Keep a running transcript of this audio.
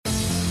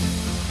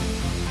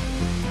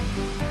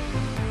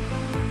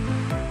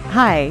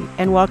Hi,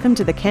 and welcome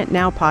to the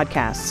KentNow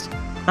podcast.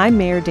 I'm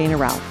Mayor Dana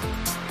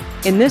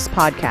Ralph. In this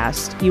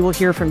podcast, you will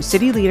hear from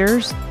city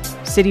leaders,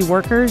 city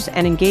workers,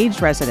 and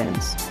engaged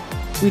residents.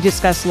 We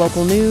discuss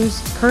local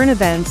news, current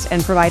events,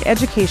 and provide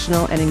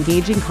educational and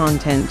engaging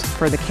content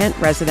for the Kent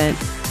resident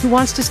who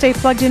wants to stay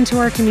plugged into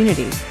our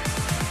community.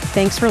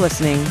 Thanks for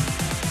listening.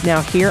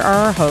 Now here are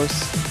our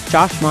hosts,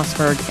 Josh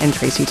Mossberg and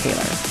Tracy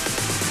Taylor.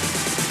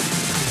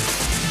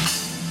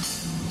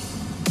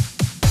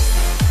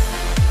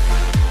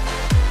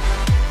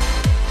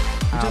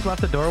 We just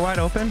left the door wide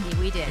open?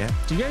 We did. Yeah.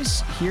 Do you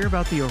guys hear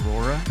about the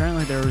Aurora?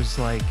 Apparently there was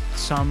like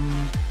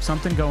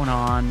something going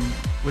on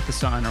with the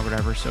sun or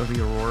whatever, so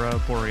the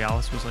Aurora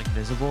Borealis was like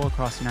visible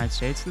across the United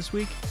States this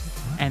week.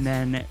 And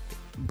then,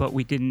 but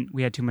we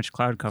had too much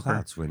cloud cover.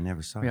 Clouds, we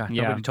never saw Yeah, it.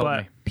 nobody told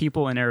but me.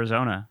 people in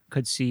Arizona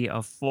could see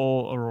a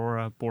full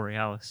Aurora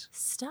Borealis.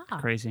 Stop.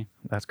 Crazy.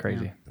 That's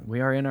crazy. We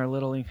are in our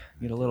little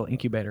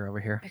incubator over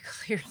here.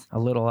 Clearly. A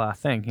little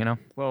thing, you know?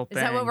 Well, Is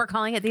that what we're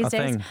calling it these A days?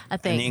 thing. A An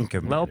thing.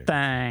 incubator. Well,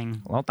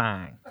 bang. Well,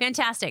 dang.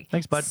 Fantastic.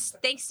 Thanks, bud.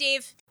 Thanks,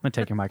 Steve. I'm going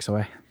to take your mics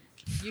away.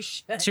 You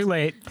should. Too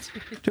late.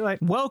 Too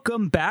late.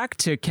 Welcome back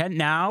to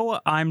KentNow.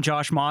 I'm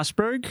Josh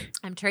Mossberg,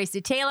 I'm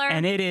Tracy Taylor.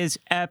 and it is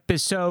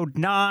episode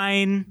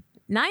 9.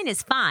 9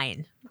 is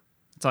fine.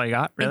 That's all you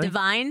got, really? And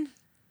divine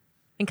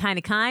and kind.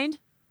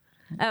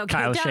 Okay.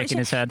 Kyle's shaking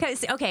his head.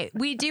 Okay,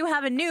 we do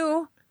have a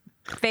new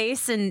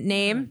face and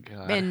name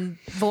and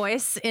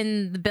voice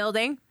in the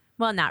building.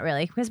 Well, not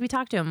really, because we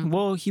talked to him.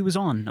 Well, he was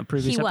on a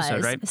previous He episode,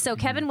 was. right? So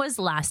Kevin was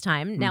last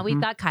time. Now we've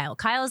got Kyle.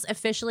 Kyle's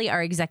officially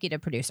our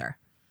executive producer.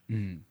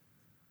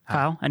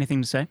 Kyle,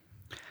 anything to say?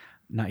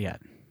 Not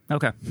yet.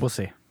 Okay, We'll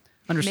see.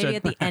 understood. Maybe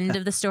at the end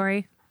of the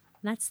story.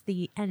 That's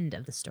the end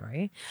of the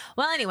story.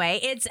 Well, anyway,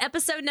 it's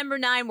episode number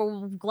 9.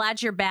 We're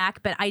glad you're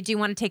back, but I do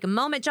want to take a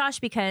moment, Josh,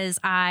 because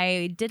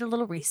I did a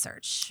little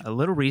research. A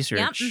little research.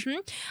 Yep, mhm.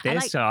 I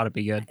This like ought to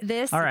be good.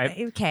 this. All right.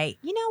 Okay.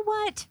 You know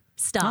what?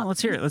 Stop. Oh,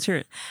 let's hear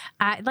it.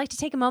 I'd like to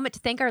take a moment to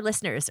thank our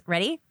listeners.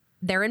 Ready?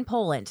 They're in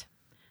Poland.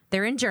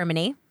 They're in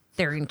Germany.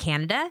 They're in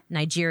Canada,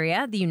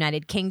 Nigeria, the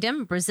United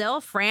Kingdom,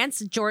 Brazil, France,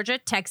 Georgia,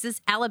 Texas,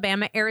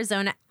 Alabama,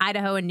 Arizona,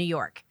 Idaho, and New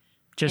York.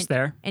 Just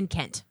there. And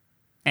Kent.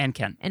 And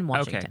Kent. And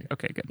Washington.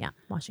 Okay, good. Yeah,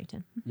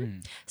 Washington.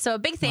 So a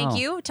big thank Oh,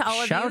 you to all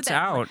of you shouts that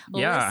out.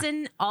 Yeah.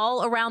 listen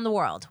all around the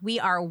world. We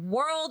are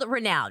world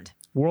renowned.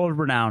 World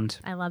renowned.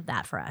 I love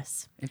that for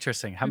us.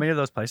 Interesting. How many of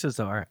those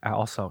places are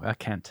also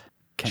Kent?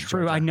 Kent,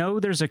 True. Georgia. I know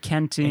there's a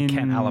Kent in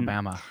Kent,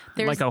 Alabama.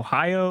 There's- like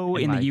Ohio,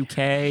 in like- the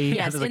UK.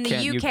 Yes, there's a in the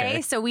Kent, UK.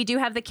 UK. So we do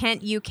have the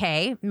Kent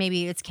UK.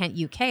 Maybe it's Kent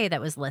UK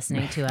that was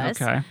listening to us.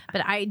 Okay.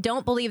 But I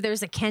don't believe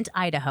there's a Kent,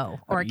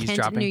 Idaho or a Kent,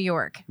 eavesdropping? New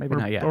York. Maybe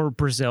not yet. Or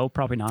Brazil,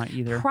 probably not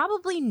either.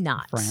 Probably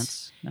not.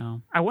 France,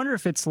 no. I wonder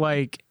if it's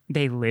like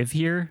they live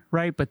here,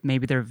 right? But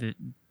maybe they're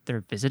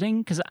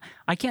visiting, because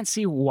I can't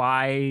see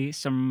why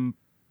some.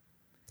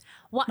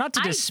 What, Not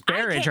to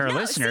disparage can't- our no,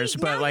 listeners, see,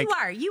 but now like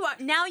you are.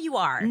 Now you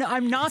are. No,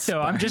 I'm not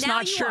though. I'm just Now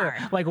not you sure.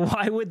 are. Like,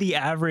 why would the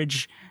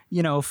average,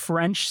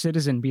 French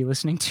citizen be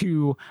listening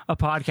to a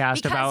podcast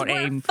Because about we're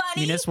a funny,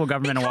 municipal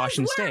government in because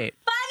Washington we're State?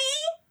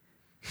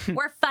 Funny.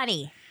 We're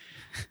funny.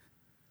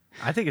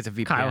 I think it's a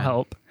VPN. Kyle,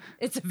 help.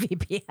 It's a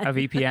VPN. A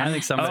VPN? I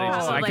think somebody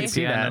just I Probably. can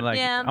see VPN that. and, like,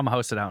 Yeah. I'm going to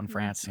host it out in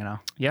France, you know?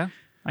 Yeah,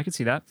 I could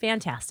see that.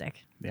 Fantastic.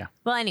 Yeah.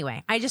 Well,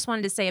 anyway, I just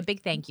wanted to say a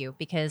big thank you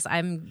because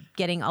I'm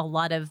getting a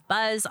lot of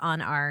buzz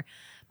on our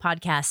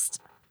podcast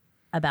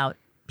about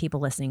people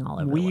listening all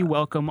over the We world.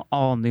 welcome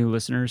all new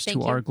listeners Thank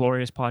to you. our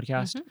glorious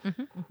podcast.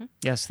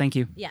 Yes, thank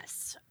you.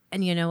 Yes.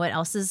 And you know what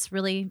else is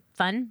really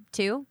fun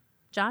too,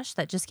 Josh,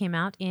 that just came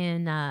out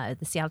in the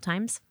Seattle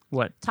Times?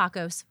 What?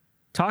 Tacos.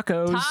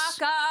 Tacos.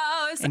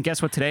 Tacos. And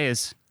guess what today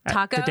is?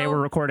 Taco. The day we're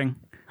recording.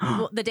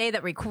 Well, the day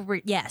that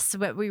yes,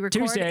 what we record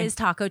Tuesday. is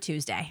Taco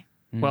Tuesday.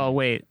 Well,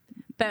 wait.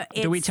 But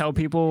Do we it's- tell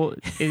people,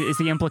 is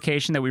the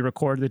implication that we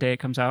record the day it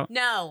comes out?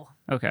 No.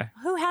 Okay.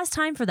 Who has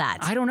time for that?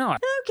 I don't know.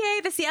 Okay,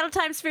 the Seattle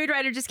Times food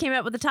writer just came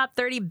out with the top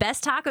 30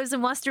 best tacos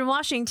in Western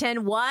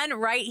Washington. One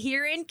right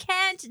here in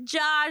Kent,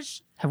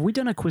 Josh. Have we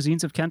done a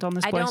Cuisines of Kent on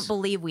this I place? don't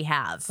believe we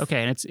have.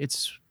 Okay, and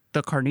it's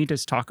the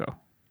Carnitas Taco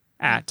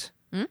at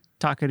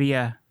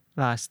Taqueria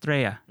La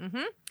Estrella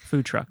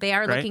food truck. They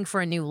are right? looking for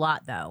a new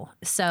lot, though.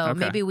 So Okay.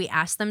 maybe we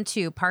ask them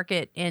to park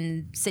it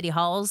in City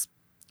Hall's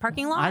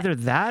parking lot. Either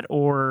that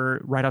or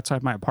right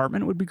outside my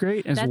apartment would be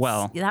great as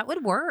well. That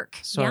would work.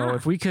 So yeah.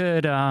 if we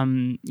could,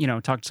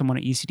 talk to someone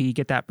at ECD,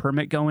 get that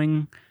permit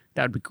going,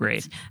 that would be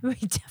great. We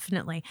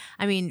definitely.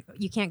 I mean,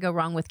 you can't go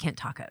wrong with Kent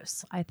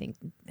tacos, I think.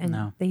 And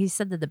No. he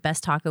said that the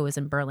best taco is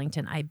in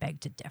Burlington. I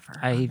beg to differ.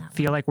 on I that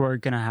feel like we're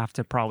going to have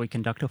to probably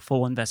conduct a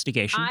full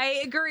investigation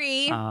I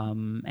agree.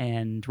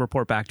 and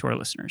report back to our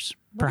listeners.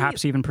 What do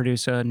Perhaps even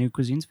produce a new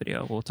cuisines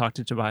video. We'll talk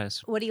to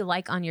Tobias. What do you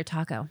like on your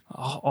taco?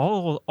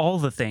 All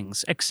the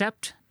things,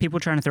 except people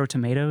trying to throw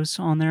tomatoes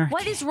on there.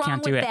 What is wrong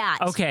Can't do with it. that?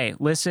 Okay,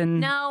 listen.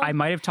 No. I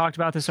might have talked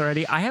about this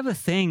already. I have a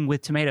thing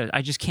with tomatoes.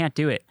 I just can't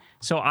do it.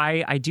 So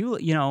I do,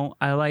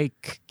 I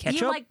like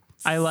ketchup. like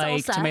I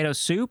like salsa. tomato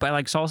soup. I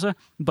like salsa.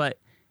 But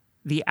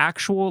the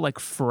actual, like,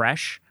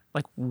 fresh,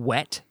 like,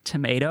 wet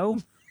tomato,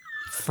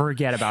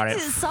 forget about it.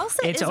 Salsa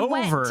It's is over.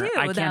 wet too,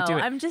 I can't do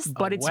it.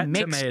 But it's wet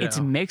mixed. tomato. It's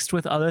mixed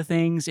with other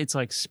things. It's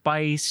like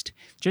spiced.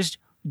 Just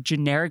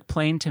generic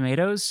plain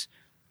tomatoes.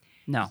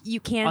 No. You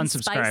can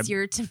Unsubscribe. spice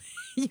your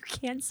you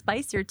can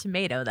spice your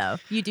tomato though.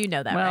 You do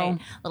know that, right? A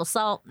little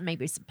salt,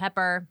 maybe some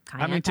pepper,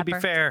 cayenne I mean, to be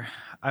pepper. fair,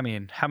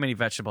 how many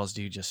vegetables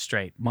do you just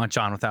straight munch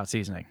on without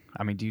seasoning?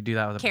 I mean, do you do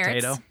that with a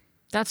Carrots. potato?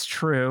 That's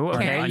true. Or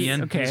Okay. an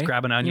onion? Okay. You just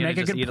grab an onion You make and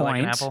a just good eat it like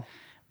an point. apple?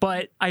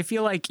 But I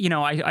feel like,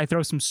 I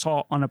throw some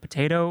salt on a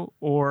potato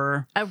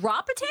or... A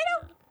raw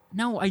potato?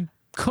 No, I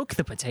cook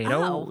the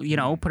potato,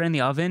 put it in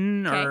the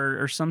oven Okay.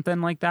 or something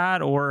like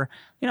that. Or,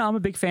 I'm a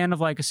big fan of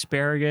like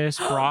asparagus,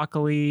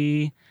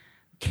 broccoli,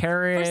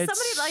 carrots. For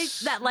somebody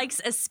that likes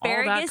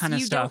asparagus, kind of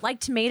you stuff. don't like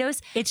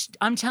tomatoes?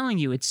 I'm telling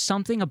you, it's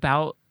something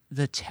about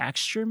the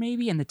texture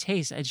maybe and the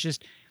taste. It's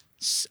just,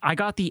 I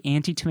got the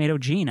anti-tomato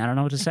gene. I don't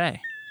know what to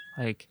say.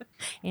 Like,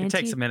 It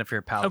takes a minute for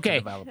your palate to okay,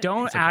 develop.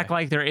 don't It's act okay.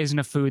 like there isn't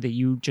a food that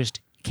you just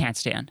can't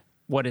stand.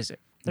 What is it?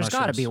 There's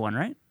got to Mushrooms. be one,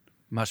 right?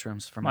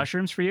 Mushrooms for me.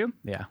 Mushrooms for you?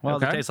 Yeah. Well,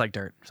 Okay. they taste like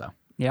dirt, so.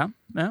 Yeah.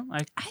 Well, I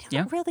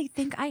don't really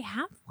think I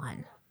have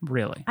one.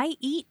 Really. I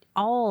eat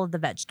all of the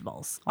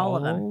vegetables. All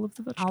of them. All of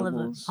the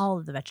vegetables? All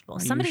of the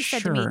vegetables. Are you Somebody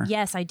said to me, sure?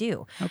 yes, I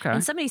do. Okay.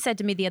 And somebody said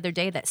to me the other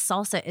day that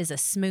salsa is a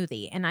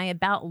smoothie, and I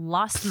about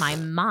lost my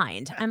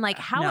mind. I'm like,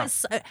 No.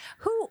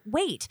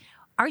 wait,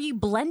 are you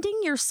blending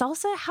your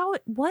salsa?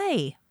 What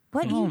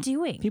are you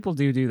doing? People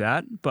do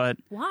that, but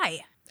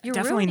Why? You're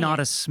definitely ruining not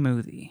it. a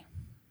smoothie.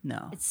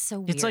 No. It's so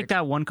weird. It's like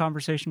that one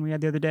conversation we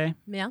had the other day.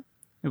 Yeah.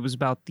 It was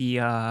about the,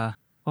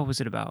 what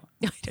was it about?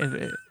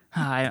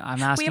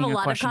 I'm asking We have a you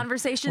lot question. of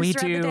conversations We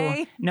throughout do. the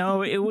day.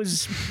 No, it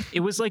was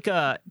like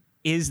a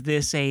is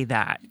this a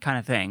that kind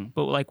of thing,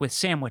 but like with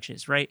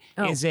sandwiches, right?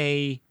 Oh. Is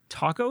a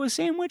taco a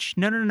sandwich?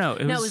 No.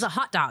 It was a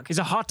hot dog. Is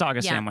a hot dog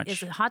a Yeah, sandwich?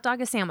 Is a hot dog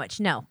a sandwich?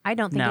 No, I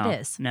don't think no, it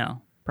is.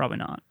 No, probably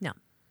not. No.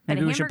 But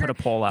Maybe we should put a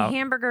poll out. A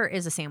hamburger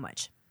is a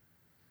sandwich.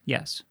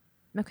 Yes.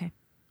 Okay,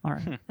 All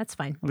right. that's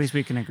fine. At least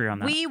we can agree on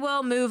that. We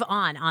will move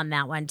on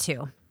that one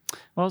too.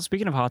 Well,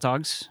 speaking of hot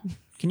dogs,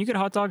 can you get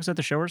hot dogs at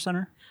the Shower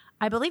Center?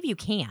 I believe you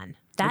can.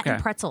 That Okay.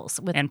 and pretzels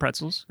with And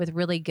pretzels. with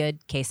really good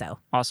queso.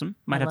 Awesome.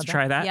 Might have love to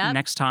try that. that Yep.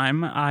 next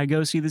time I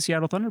go see the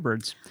Seattle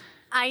Thunderbirds.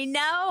 I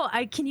know.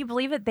 Can you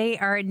believe it? They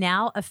are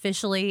now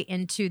officially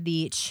into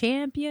the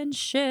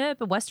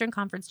championship, Western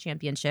Conference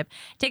Championship.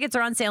 Tickets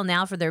are on sale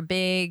now for their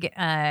big.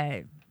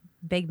 I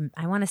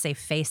want to say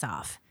face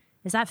off.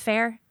 Is that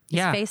fair?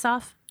 Yeah. Face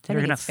off. They're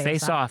going to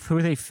face off. Who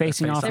are they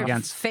facing off face-off.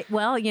 against?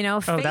 Well,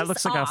 Oh, face that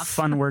looks like a off.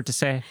 fun word to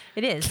say.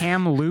 It is.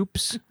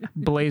 Kamloops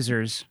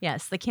Blazers.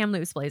 Yes, the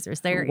Kamloops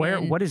Blazers. They're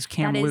What is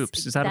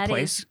Kamloops? Is that a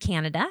place? Is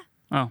Canada.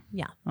 Oh,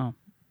 Yeah. Oh.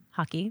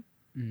 Hockey.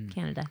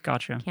 Canada.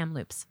 gotcha.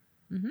 Kamloops.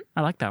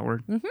 I like that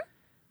word. Mm-hmm.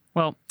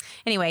 Well,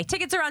 Anyway,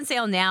 tickets are on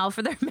sale now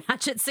for their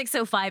match at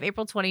 6:05,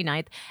 April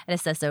 29th at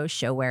Acesso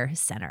Showwear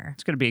Center.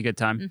 it's going to be a good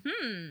time.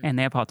 And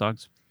they have hot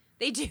dogs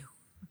They do.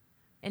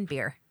 And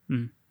beer.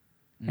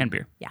 and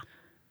beer. Yeah.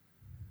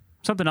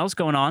 Something else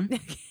going on.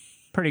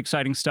 Pretty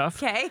exciting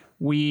stuff. Okay.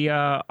 We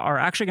are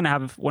actually going to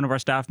have one of our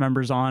staff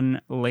members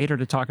on later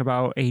to talk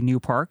about a new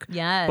park.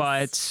 Yes.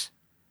 But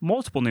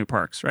multiple new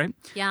parks, right?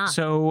 Yeah.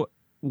 So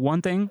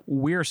one thing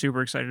we're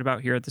super excited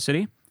about here at the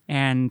city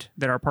and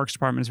that our parks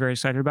department is very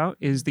excited about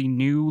is the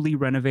newly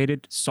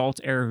renovated Salt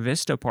Air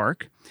Vista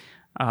Park.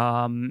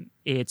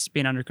 It's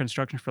been under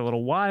construction for a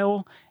little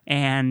while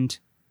and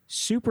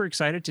super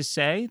excited to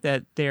say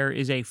that there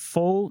is a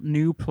full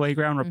new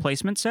playground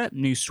replacement set,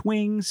 new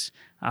swings,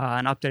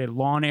 an updated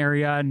lawn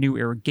area, new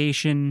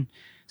irrigation,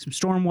 some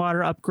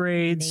stormwater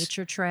upgrades.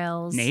 Nature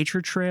trails.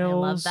 Nature trails. I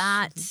love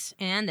that.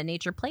 And the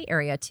nature play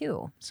area,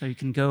 too. So you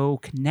can go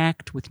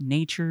connect with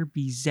nature,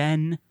 be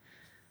zen.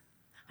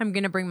 I'm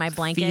going to bring my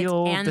blanket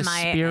Feel and the my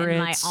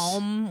spirits.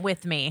 alm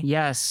with me.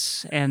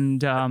 Yes.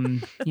 And,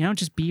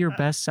 just be your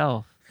best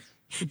self.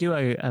 You do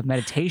a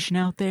meditation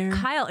out there.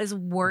 Kyle is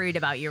worried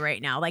about you right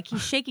now. Like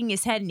he's shaking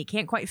his head and he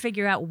can't quite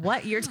figure out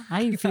what you're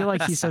I feel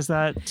like he says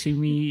that to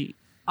me.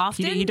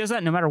 often. He does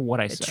that no matter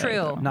what I say. True.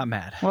 though. Not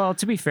mad. Well,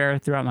 to be fair,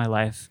 throughout my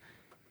life,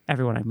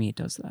 everyone I meet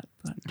does that.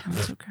 But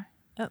it's okay.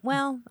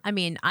 Well, I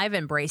mean, I've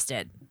embraced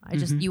it.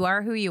 You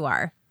are who you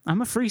are.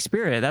 I'm a free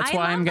spirit. That's I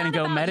why love I'm going to that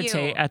go about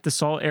meditate you. at the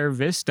Salt Air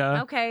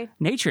Vista Okay.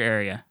 nature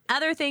area.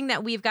 Other thing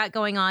that we've got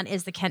going on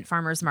is the Kent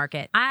Farmers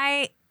Market.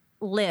 I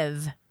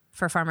live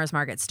for farmers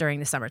markets during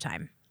the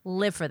summertime.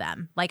 Live for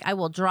them. Like I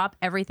will drop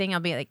everything. I'll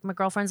be like, my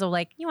girlfriends will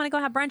like, you want to go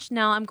have brunch?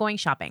 No, I'm going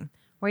shopping.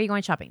 Where are you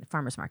going shopping? The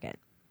farmers market.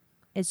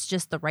 It's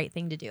just the right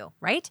thing to do,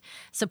 right?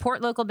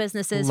 Support local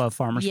businesses. Love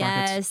farmers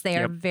markets. Yes, they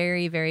are Yep.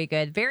 very, very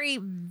good. Very,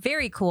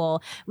 very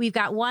cool. We've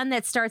got one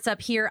that starts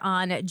up here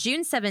on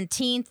June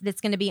 17th.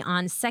 That's going to be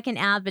on 2nd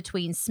Ave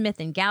between Smith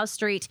and Gow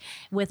Street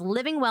with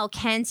Living Well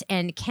Kent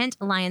and Kent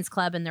Lions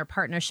Club and their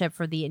partnership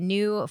for the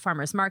new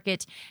farmers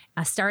market.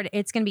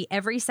 It's going to be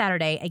every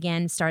Saturday,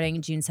 again, starting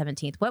June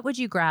 17th. What would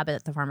you grab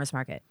at the farmers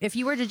market? If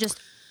you were to just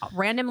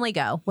randomly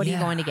go, what are you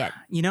going to get?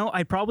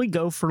 I'd probably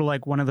go for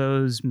like one of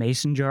those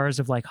mason jars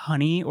of like honey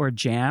honey or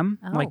jam,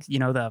 Oh. like,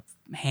 the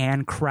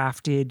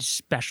handcrafted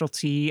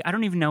specialty. I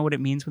don't even know what it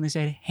means when they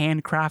say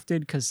handcrafted,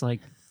 because,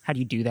 like, how do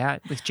you do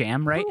that with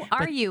jam, right? Who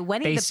are you,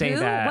 Winnie they the say Pooh?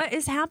 that- What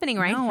is happening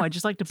right No, now? I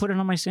just like to put it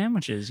on my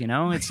sandwiches,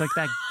 It's like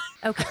that.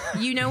 Okay,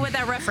 you know what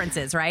that reference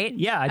is, right?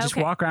 Yeah, I just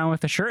Okay. walk around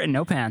with a shirt and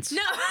no pants.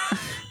 No.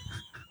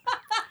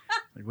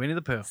 Like Winnie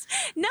the Pooh.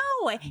 No,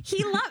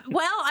 he loved.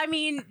 Well, I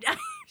mean,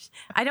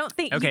 I don't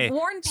think Okay, you've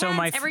worn so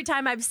pants every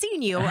time I've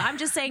seen you. I'm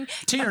just saying.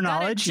 To your I've got a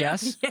knowledge, joke.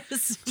 yes.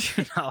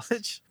 Yes.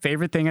 Knowledge.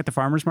 Favorite thing at the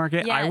farmer's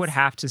market, I Yes. would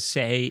have to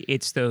say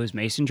it's those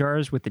mason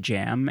jars with the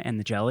jam and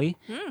the jelly.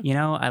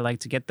 I like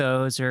to get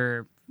those,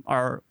 or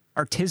are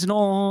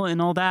artisanal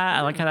and all that.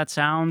 I like how that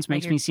sounds.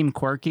 Makes me seem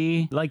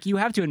quirky. Like, you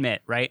have to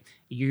admit, right?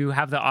 You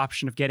have the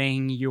option of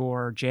getting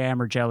your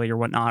jam or jelly or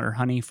whatnot or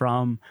honey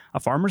from a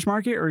farmer's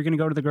market, or you're going to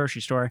go to the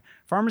grocery store.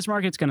 Farmer's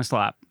market's going to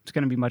slap. It's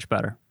going to be much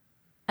better.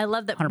 I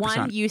love that 100%.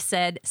 one you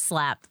said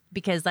slap,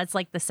 because that's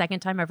like the second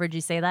time I've heard you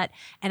say that.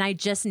 And I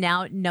just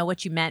now know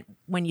what you meant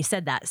when you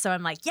said that. So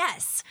I'm like,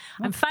 yes,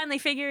 I'm finally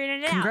figuring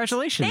it out.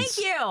 Congratulations. Thank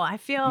you. I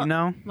feel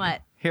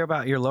what? Hear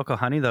about your local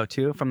honey, though,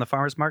 too, from the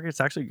farmer's market.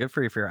 It's actually good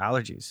for you for your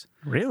allergies.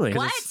 Really?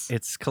 What?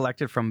 It's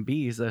collected from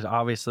bees that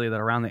obviously that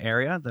are around the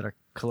area that are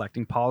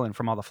collecting pollen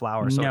from all the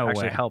flowers. So No it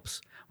actually way.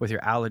 helps with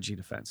your allergy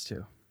defense,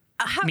 too.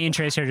 Me and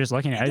Tracy are just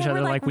looking at each Yeah,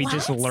 other we're like we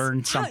just what?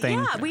 learned something.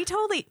 Yeah, we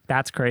totally.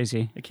 That's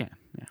crazy. It can,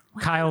 yeah.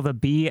 Kyle, the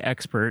bee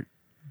expert.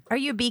 Are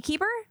you a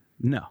beekeeper?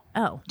 No.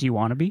 Oh. Do you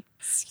want to be?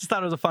 Just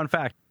thought it was a fun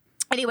fact.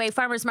 Anyway,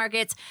 farmers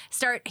markets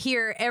start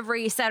here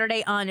every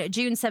Saturday on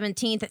June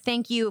 17th.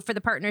 Thank you for the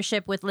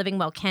partnership with Living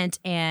Well Kent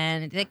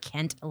and the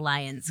Kent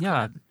Lions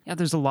Club. Yeah,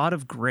 there's a lot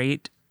of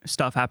great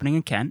stuff happening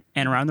in Kent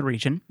and around the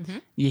region.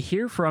 You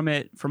hear from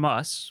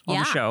us on Yeah,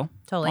 the show,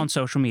 totally. on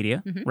social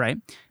media, right?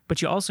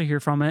 But you also hear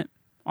from it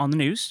on the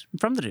news,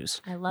 from the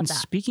news. I love and that.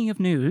 Speaking of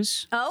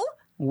news, Oh,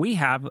 we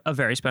have a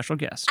very special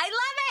guest. I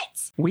love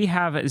it. We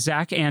have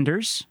Zach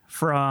Anders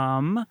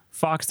from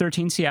Fox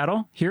 13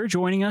 Seattle here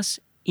joining us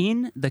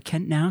in the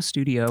KentNow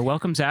studio.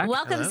 Welcome, Zach.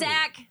 Welcome, Hello.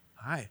 Zach.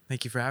 Hi,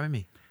 thank you for having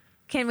me.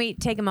 Can we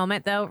take a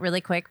moment, though,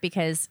 really quick,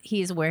 because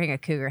he's wearing a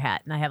cougar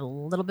hat, and I have a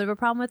little bit of a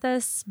problem with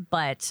this,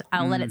 but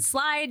I'll let it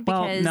slide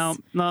because... Well,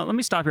 no, let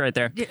me stop you right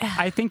there.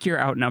 I think you're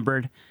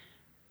outnumbered.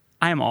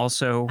 I am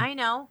also I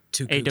know.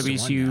 Two Cougs to one now.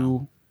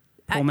 AWSU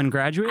Pullman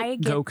graduate. I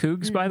get- Go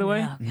Cougs, by the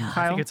way. Oh, God. I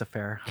Kyle? think it's a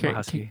fair. I'm a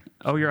husky.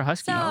 Oh, you're a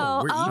husky.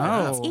 So, we're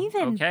even. it's Oh,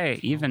 even. Okay,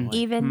 even.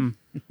 Even.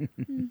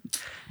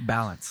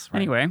 Balance.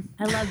 Right? Anyway,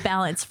 I love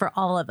balance for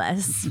all of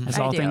us. as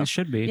I all do. things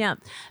should be. Yeah.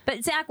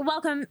 But Zach,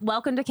 welcome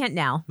to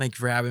KentNow. Thank you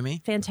for having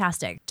me.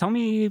 Fantastic. Tell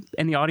me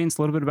and the audience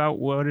a little bit about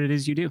what it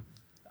is you do.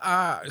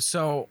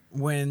 So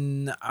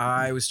when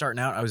I was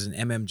starting out, I was an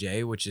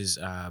MMJ, which is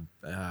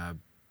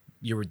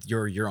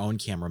you're your own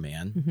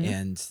cameraman,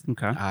 and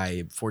Okay.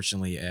 I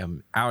fortunately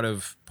am out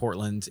of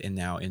Portland and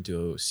now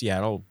into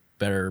Seattle.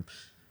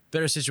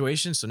 Better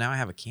situation. So now I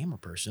have a camera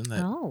person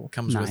that Oh.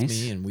 comes with Nice.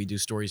 me, and we do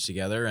stories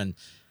together. And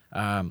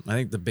I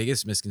think the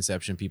biggest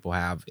misconception people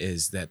have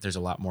is that there's a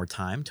lot more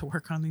time to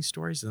work on these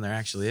stories than there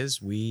actually is.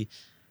 We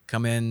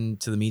come in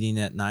to the meeting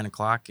at 9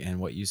 o'clock, and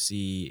what you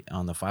see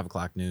on the 5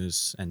 o'clock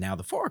news and now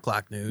the 4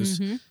 o'clock news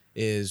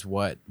is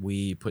what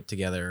we put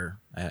together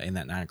in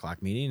that 9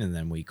 o'clock meeting. And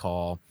then we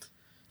call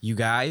you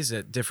guys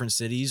at different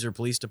cities or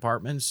police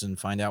departments and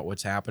find out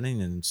what's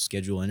happening and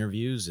schedule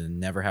interviews and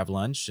never have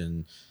lunch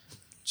and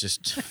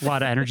just A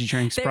lot of energy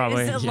drinks,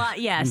 probably. There's a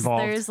lot, yes.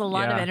 involved. There's a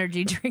lot of Yeah.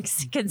 energy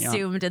drinks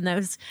consumed in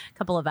those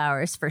couple of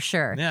hours for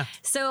sure. Yeah.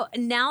 So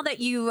now that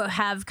you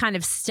have kind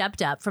of stepped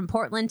up from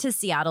Portland to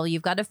Seattle,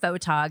 you've got a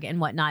photog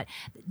and whatnot.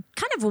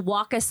 Kind of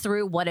walk us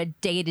through what a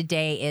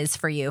day-to-day is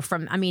for you.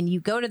 You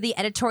go to the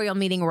editorial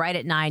meeting right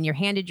at 9, you're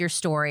handed your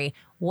story.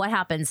 What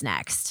happens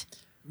next?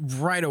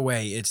 right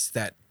away it's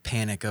that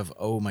panic of,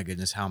 oh my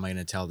goodness, how am I going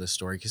to tell this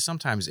story? Because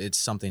sometimes it's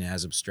something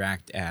as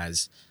abstract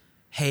as,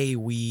 hey,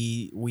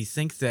 we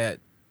think that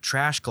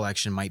trash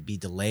collection might be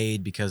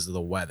delayed because of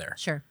the weather.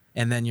 Sure.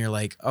 And then you're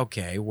like,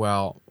 okay,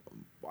 well,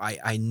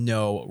 I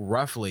know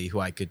roughly who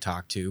I could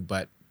talk to,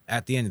 but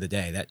at the end of the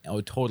day, that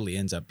totally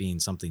ends up being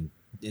something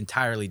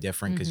entirely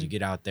different because you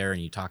get out there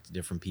and you talk to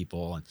different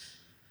people. And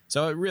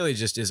so it really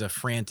just is a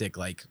frantic,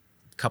 like,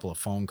 couple of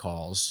phone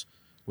calls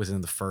within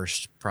the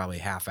first probably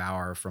half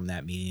hour from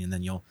that meeting. And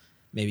then you'll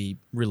maybe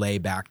relay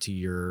back to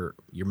your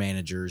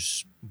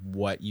managers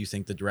what you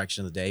think the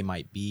direction of the day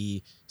might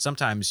be.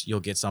 Sometimes you'll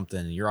get something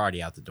and you're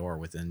already out the door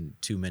within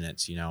 2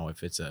 minutes, you know,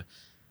 if it's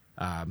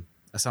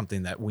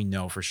something that we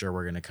know for sure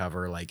we're going to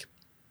cover. Like,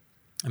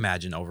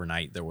 imagine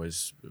overnight there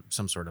was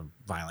some sort of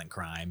violent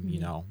crime, you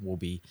know, we'll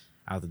be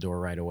out the door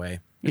right away.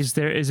 Is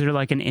there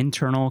like an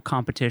internal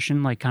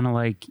competition, like kind of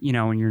like, you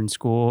know, when you're in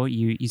school,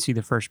 you see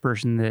the first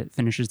person that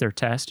finishes their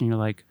test and you're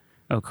like,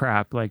 oh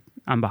crap, like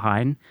I'm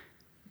behind,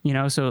 you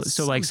know? So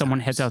like someone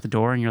heads out the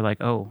door and you're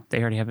like, oh, they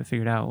already have it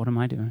figured out. What am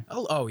I doing?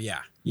 Oh yeah.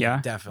 Yeah?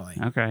 Definitely.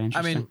 Okay. I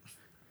Interesting. mean,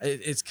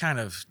 it's kind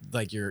of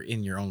like you're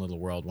in your own little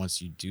world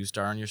once you do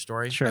start on your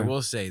story. Sure. I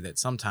will say that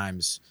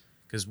sometimes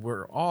because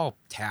we're all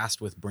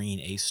tasked with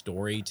bringing a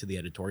story to the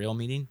editorial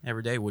meeting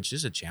every day, which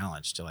is a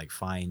challenge to like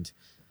find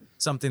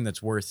something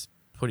that's worth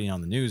putting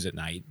on the news at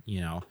night,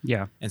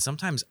 Yeah. And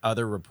sometimes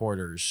other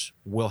reporters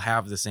will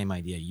have the same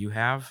idea you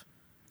have,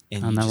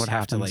 and you then just what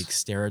have to happens? like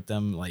stare at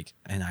them like,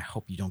 and I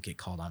hope you don't get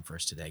called on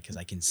first today because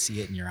I can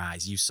see it in your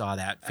eyes. You saw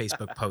that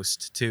Facebook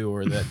post too,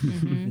 or the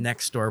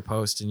next door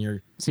post, and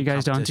you're So you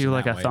guys don't do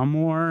like a thumb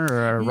war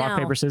or a rock,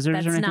 paper, scissors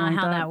or anything like that? That's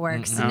not how that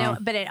works. No. No,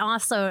 but it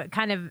also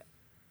kind of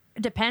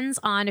depends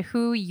on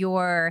who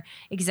your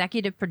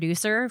executive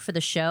producer for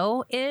the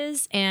show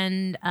is,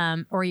 and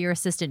or your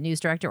assistant news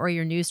director or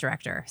your news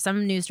director.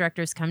 Some news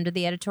directors come to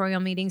the editorial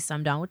meeting,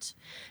 some don't.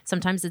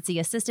 Sometimes it's the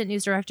assistant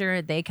news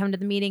director, they come to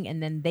the meeting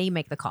and then they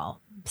make the call.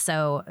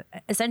 So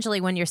essentially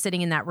when you're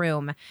sitting in that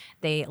room,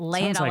 they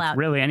lay Sounds it all like out.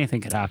 really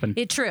anything could happen.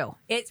 True.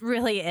 It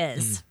really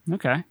is.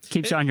 Okay.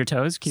 Keeps you on your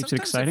toes, keeps it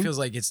Sometimes exciting. It feels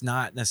like it's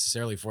not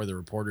necessarily for the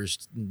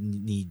reporters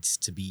needs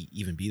to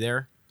even be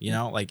there.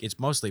 Like it's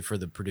mostly for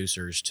the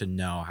producers to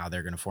know how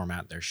they're going to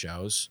format their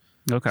shows.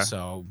 Okay.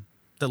 So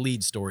the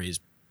lead story is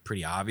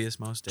pretty obvious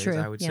most days, True,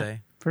 I would yeah.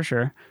 say. For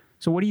sure.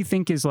 So what do you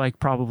think is like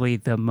probably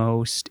the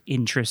most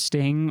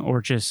interesting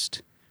or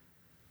just,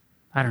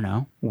 I don't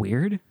know,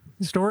 weird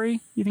story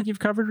you think you've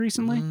covered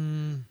recently?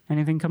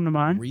 Anything come to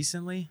mind?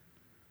 Recently?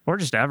 Or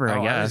just ever, I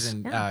I was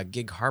guess. in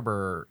Gig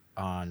Harbor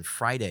on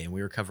Friday, and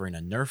we were covering a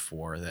Nerf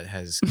war that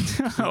has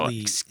Oh,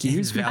 completely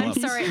excuse me? I'm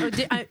enveloped-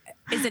 sorry.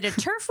 Is it a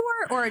turf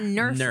war or a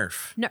Nerf?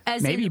 Nerf. No,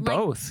 as Maybe in, like-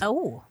 both.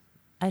 Oh,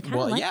 I kind of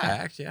Well, like yeah, that.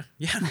 actually,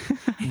 yeah.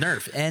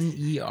 Nerf,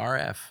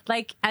 Nerf.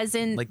 Like as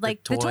in Like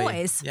like the the toy.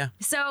 toys. Yeah.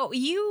 So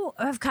you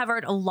have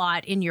covered a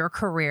lot in your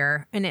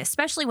career, and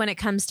especially when it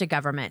comes to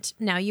government.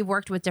 Now you've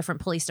worked with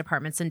different police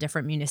departments and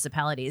different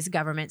municipalities,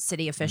 government,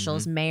 city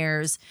officials,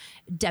 mayors,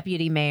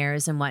 deputy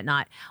mayors, and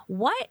whatnot.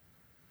 What,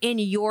 in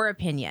your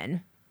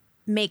opinion,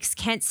 makes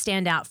Kent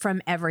stand out from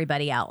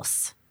everybody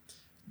else?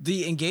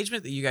 The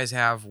engagement that you guys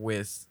have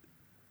with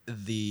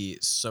the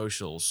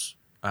socials,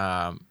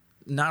 not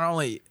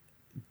only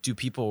do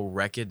people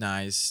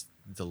recognize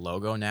the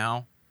logo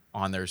now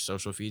on their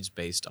social feeds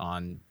based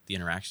on the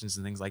interactions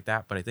and things like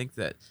that, but I think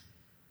that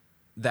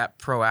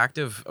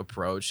proactive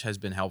approach has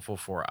been helpful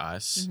for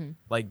us.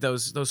 Like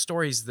those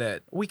stories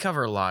that we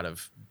cover, a lot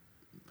of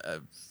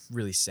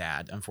really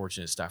sad,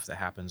 unfortunate stuff that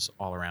happens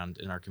all around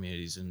in our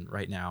communities, and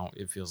right now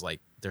it feels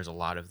like there's a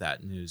lot of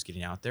that news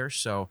getting out there.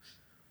 So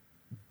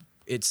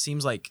it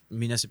seems like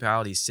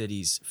municipalities,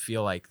 cities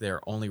feel like their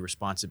only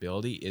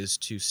responsibility is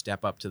to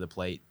step up to the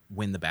plate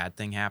when the bad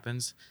thing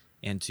happens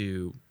and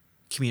to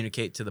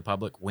communicate to the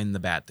public when the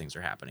bad things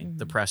are happening.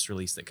 The press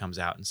release that comes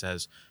out and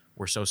says,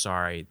 we're so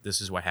sorry,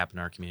 this is what happened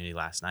in our community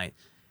last night.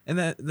 And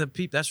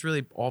that's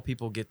really all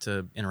people get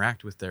to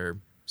interact with their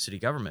city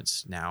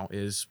governments now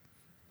is,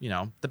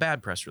 the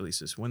bad press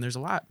releases when there's a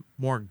lot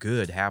more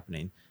good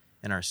happening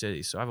in our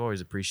city. So I've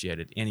always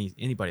appreciated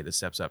anybody that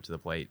steps up to the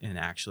plate and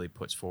actually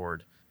puts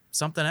forward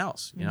something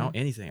else,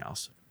 anything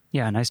else.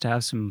 Yeah, nice to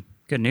have some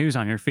good news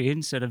on your feed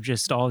instead of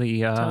just all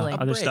the Totally.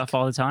 other break. stuff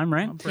all the time,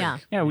 right? Yeah.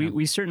 Yeah,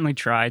 we certainly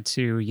try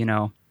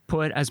to,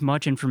 put as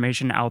much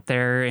information out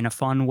there in a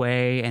fun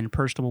way and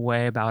personable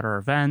way about our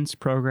events,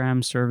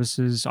 programs,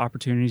 services,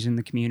 opportunities in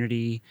the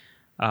community.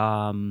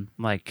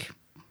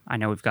 I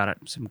know we've got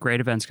some great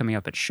events coming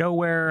up at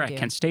Showware, do. at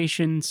Kent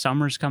Station.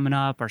 Summer's coming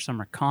up, our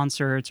summer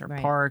concerts, our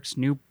Right. parks,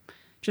 new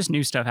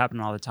stuff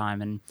happening all the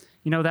time. And,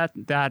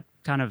 that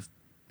kind of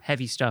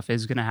heavy stuff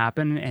is going to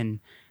happen. And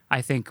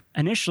I think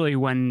initially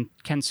when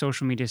Kent's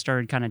social media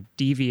started kind of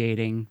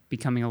deviating,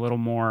 becoming a little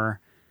more,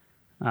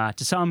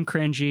 to some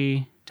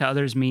cringy, to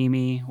others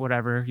memey,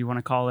 whatever you want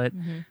to call it,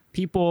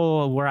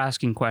 people were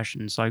asking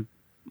questions like,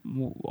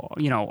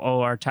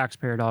 our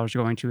taxpayer dollars are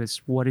going to this.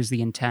 What is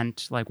the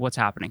intent? Like, what's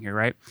happening here,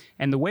 right?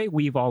 And the way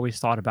we've always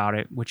thought about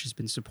it, which has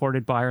been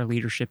supported by our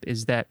leadership,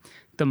 is that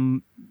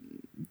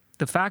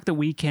the fact that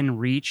we can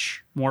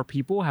reach more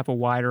people, have a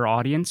wider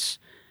audience,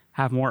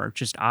 have more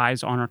just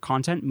eyes on our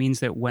content means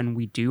that when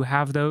we do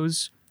have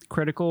those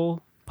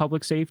critical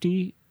public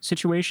safety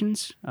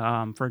situations,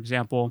 for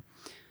example,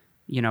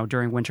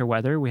 during winter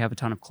weather, we have a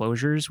ton of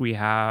closures. We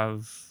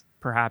have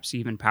perhaps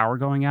even power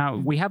going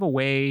out. We have a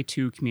way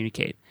to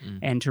communicate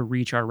and to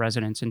reach our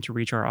residents and to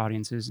reach our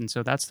audiences. And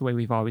so that's the way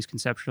we've always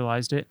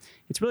conceptualized it.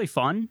 It's really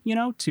fun,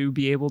 to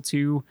be able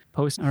to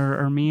post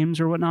our memes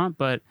or whatnot.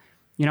 But,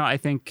 I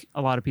think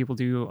a lot of people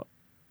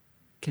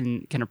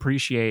can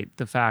appreciate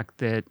the fact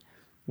that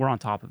we're on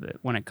top of it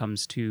when it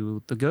comes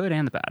to the good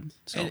and the bad.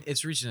 So And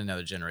it's reaching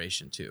another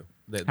generation too.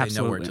 They know where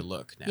Absolutely. to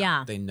look now.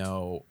 Yeah.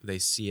 They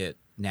see it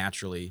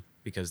naturally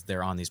because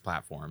they're on these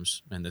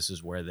platforms and this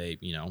is where they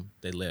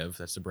live.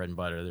 That's the bread and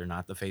butter. They're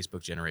not the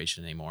Facebook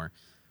generation anymore,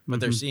 but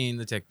they're seeing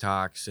the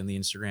TikToks and the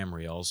Instagram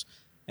reels,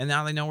 and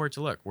now they know where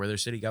to look, where their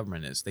city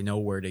government is. They know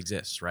where it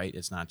exists, right?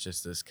 It's not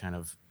just this kind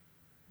of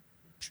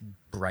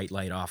bright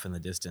light off in the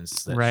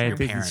distance that right, your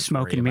the parents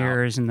smoke worry and about.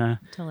 mirrors in the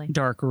Totally.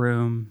 dark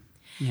room,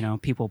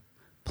 people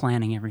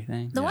planning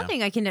everything. The one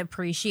thing I can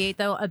appreciate,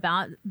 though,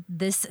 about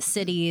this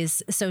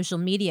city's social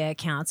media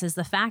accounts is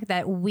the fact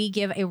that we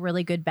give a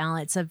really good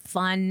balance of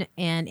fun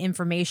and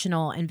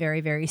informational and very,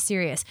 very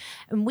serious.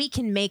 And we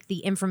can make the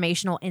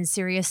informational and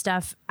serious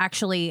stuff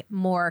actually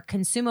more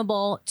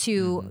consumable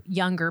to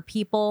younger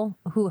people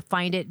who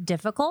find it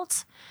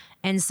difficult.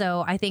 And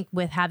so I think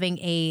with having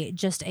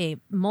just a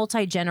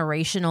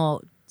multi-generational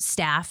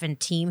staff and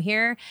team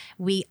here,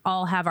 we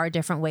all have our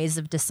different ways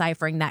of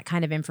deciphering that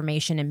kind of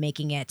information and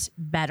making it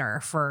better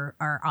for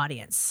our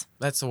audience.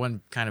 That's the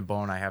one kind of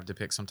bone I have to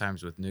pick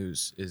sometimes with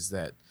news, is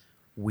that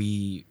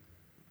we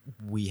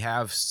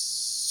have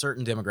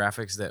certain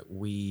demographics that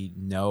we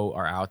know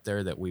are out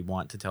there that we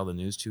want to tell the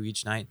news to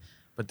each night.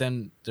 But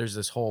then there's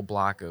this whole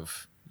block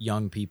of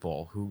young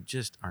people who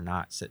just are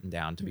not sitting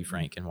down, to be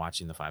frank, and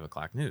watching the 5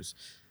 o'clock news.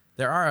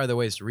 There are other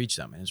ways to reach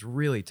them, and it's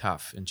really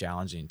tough and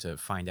challenging to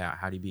find out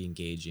how to be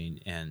engaging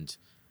and,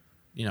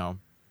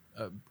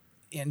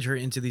 enter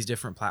into these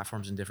different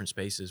platforms and different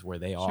spaces where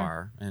they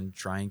are and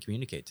try and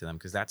communicate to them,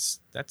 because that's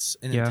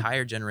an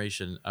entire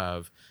generation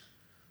of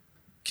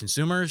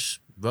consumers,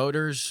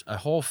 voters, a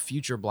whole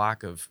future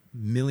block of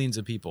millions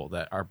of people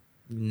that are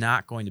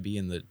not going to be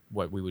in the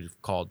what we would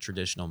have called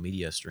traditional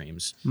media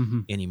streams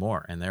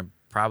anymore, and they're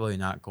probably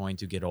not going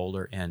to get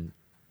older and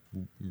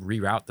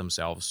reroute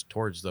themselves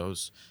towards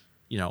those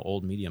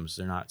old mediums.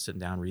 They're not sitting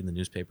down reading the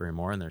newspaper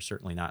anymore, and they're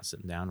certainly not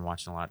sitting down and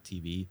watching a lot of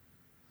TV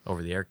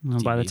over the air.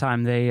 Well, by the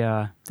time they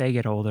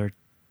get older,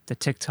 the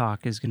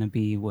TikTok is going to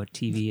be what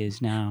TV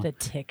is now. The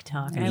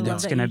TikTok. And I love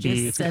it's that going to you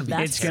be just said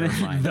that. it's going to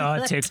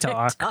the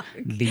TikTok.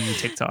 The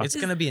TikTok. It's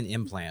going to be an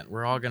implant.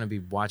 We're all going to be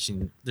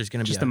watching. There's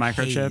going to be just a the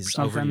microchip haze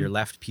over something? your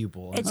left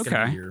pupil. It's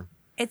going to be your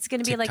It's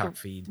going to be like a TikTok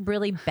feed.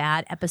 really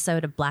bad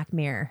episode of Black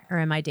Mirror. Or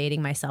am I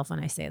dating myself when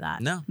I say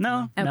that? No.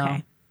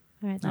 Okay.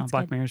 All right, No, that's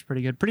Black good. Mirror is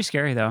pretty good. Pretty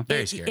scary though.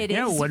 Very scary. It You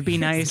know, is. it would be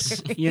It's nice.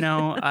 scary.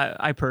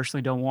 I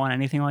personally don't want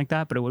anything like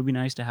that, but it would be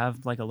nice to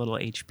have like a little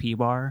HP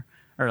bar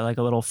or like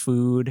a little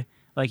food.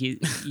 Like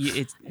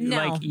it's No.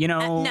 like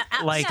No,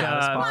 like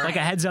no. like a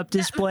heads up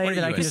display What are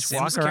that I you, can a just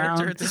Sims walk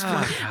character around. at this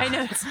point? I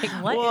know. It's like,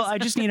 what Well, is- I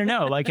just need to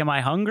know. Like, am I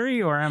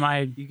hungry or am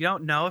I? You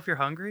don't know if you're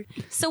hungry?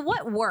 So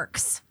what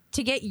works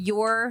to get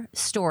your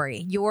story,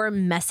 your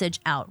message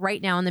out right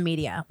now in the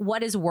media?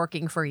 What is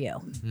working for you?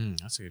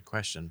 That's a good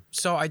question.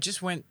 So I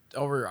just went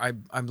over. I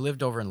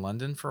lived over in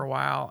London for a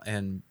while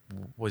and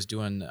was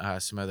doing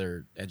some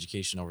other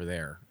education over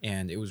there,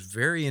 and it was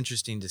very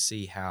interesting to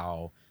see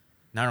how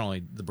not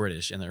only the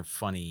British and their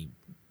funny,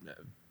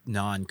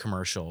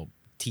 non-commercial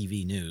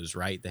TV news,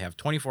 right? They have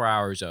 24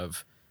 hours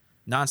of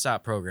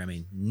nonstop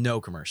programming,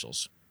 no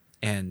commercials.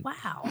 And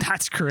Wow.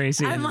 That's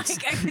crazy. I'm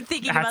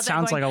thinking That about that.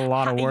 sounds going, like a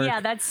lot of work. Yeah,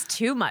 that's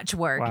too much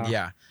work. Wow.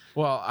 yeah,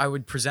 well, I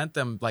would present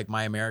them like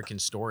my American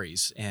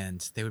stories,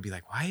 and they would be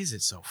like, "Why is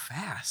it so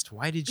fast?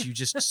 Why did you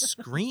just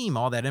scream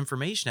all that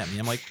information at me?"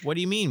 I'm like, "What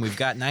do you mean? We've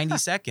got 90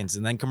 seconds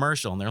and then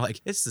commercial." And they're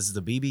like, "This is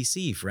the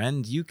BBC,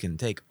 friend. You can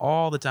take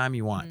all the time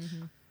you want."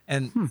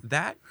 And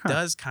that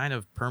does kind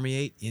of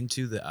permeate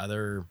into the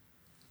other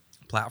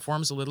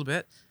platforms a little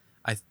bit.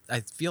 I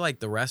feel like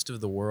the rest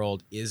of the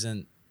world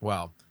isn't,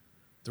 well,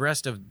 the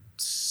rest of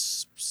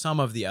some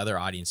of the other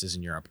audiences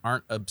in Europe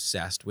aren't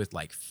obsessed with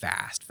like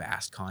fast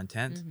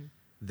content.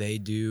 They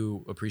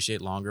do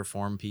appreciate longer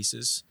form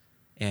pieces,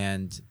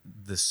 and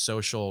the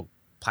social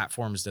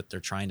platforms that they're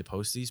trying to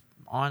post these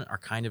on are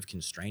kind of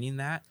constraining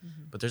that.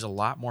 But there's a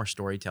lot more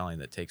storytelling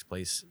that takes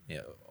place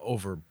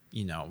over,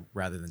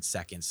 rather than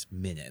seconds,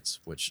 minutes,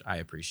 which I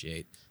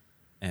appreciate.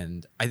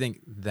 And I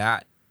think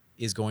that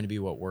is going to be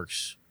what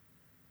works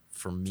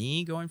for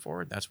me going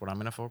forward. That's what I'm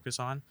going to focus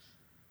on.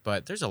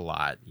 But there's a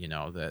lot,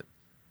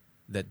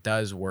 that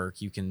does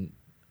work. You can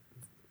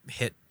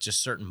hit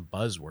just certain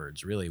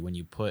buzzwords really when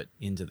you put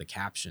into the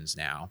captions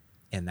now,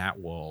 and that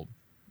will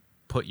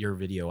put your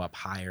video up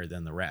higher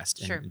than the rest.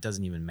 And Sure. it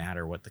doesn't even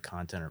matter what the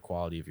content or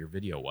quality of your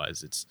video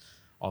was. It's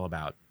all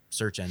about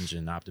search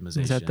engine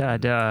optimization. Is that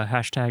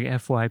hashtag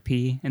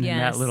FYP and then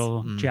Yes. that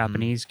little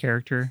Japanese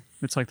character?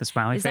 It's like the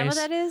smiley Is face.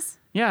 that what that is?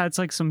 Yeah, it's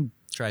like some.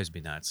 Drives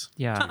me nuts.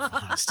 Yeah,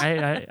 Honest.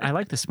 I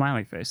like the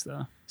smiley face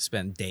though.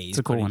 Spend days It's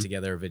a cool putting one.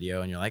 together a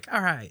video, and you're like,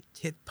 all right,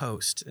 hit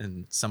post,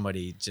 and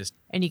somebody just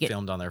And you get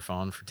filmed on their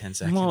phone for 10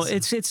 seconds. Well,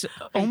 it's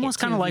almost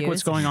kind 2 of like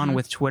what's views. going on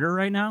with Twitter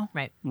right now.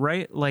 Right.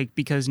 Right? Like,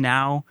 because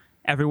now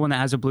everyone that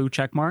has a blue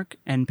check mark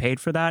and paid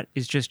for that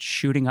is just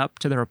shooting up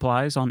to the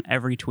replies on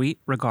every tweet,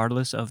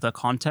 regardless of the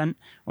content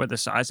or the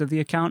size of the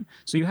account.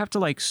 So you have to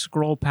like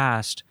scroll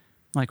past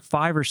like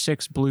 5 or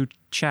 6 blue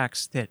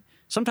checks that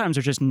sometimes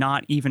are just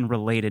not even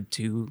related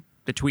to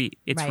the tweet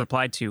it's Right.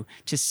 replied to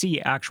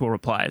see actual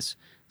replies.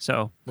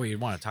 So Well,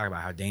 you'd want to talk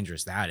about how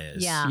dangerous that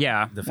is. Yeah.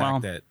 yeah, The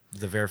fact that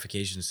the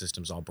verification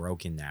system's all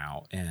broken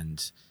now,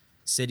 and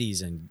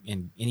cities and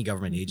any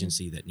government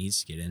agency that needs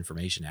to get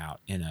information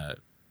out in a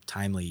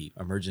timely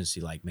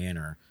emergency-like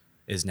manner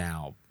is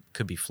now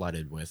could be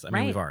flooded with. I mean,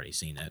 Right. we've already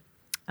seen it.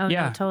 Oh,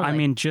 yeah, no, totally. I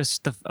mean,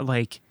 just the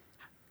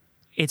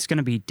it's going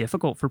to be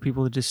difficult for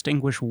people to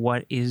distinguish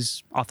what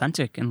is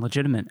authentic and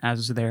legitimate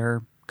as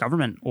they're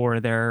government or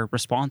their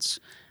response.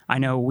 I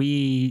know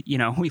we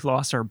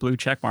lost our blue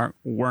check mark.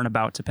 Weren't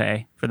about to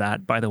pay for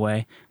that, by the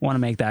way. Want to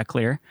make that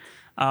clear.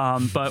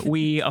 But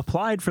we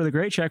applied for the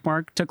gray check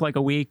mark. Took like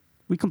a week.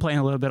 We complained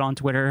a little bit on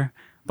Twitter.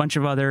 A bunch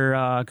of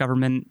other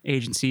government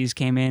agencies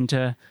came in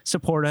to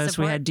support us.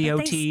 We had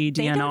DOT, DNR.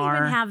 They don't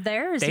even have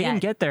theirs They yet.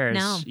 didn't get theirs.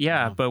 No.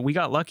 Yeah, but we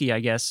got lucky, I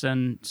guess.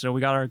 And so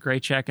we got our gray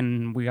check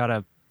and we got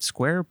a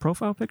square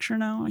profile picture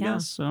now, I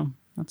guess. So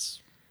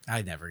that's...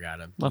 I never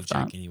got a blue Love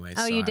check that. anyway.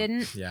 Oh, so you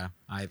didn't? Yeah.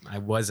 I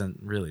wasn't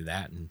really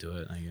that into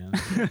it, I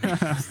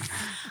guess.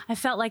 I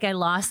felt like I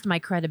lost my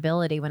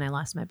credibility when I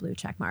lost my blue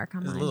check mark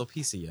on There's a mine. little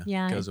piece of you.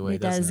 Yeah, goes away,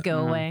 it does doesn't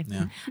go away.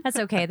 Yeah. That's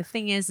okay. The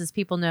thing is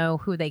people know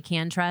who they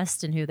can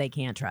trust and who they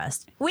can't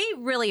trust. We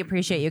really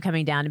appreciate you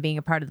coming down and being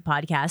a part of the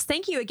podcast.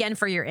 Thank you again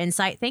for your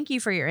insight. Thank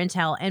you for your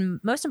intel. And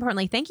most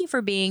importantly, thank you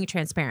for being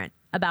transparent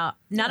about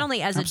not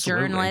only as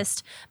absolutely. a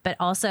journalist, but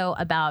also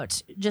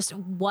about just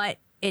what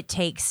it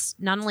takes,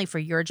 not only for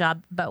your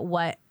job, but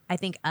what I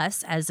think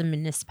us as a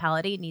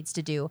municipality needs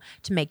to do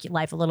to make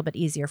life a little bit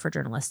easier for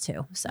journalists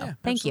too. So Yeah,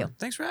 thank you. absolutely.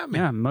 Thanks for having me.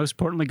 Yeah, most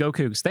importantly, go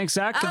Cougs. Thanks,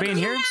 Zach, for being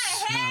here.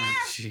 Oh,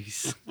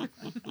 jeez.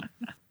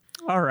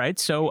 All right,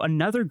 so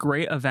another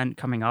great event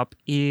coming up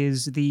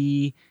is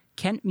the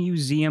Kent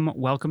Museum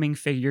Welcoming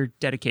Figure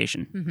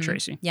Dedication,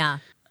 Tracy. Yeah.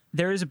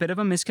 There is a bit of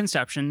a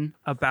misconception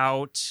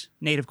about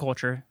Native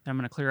culture that I'm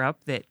going to clear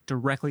up that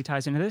directly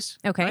ties into this.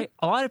 Okay. Right?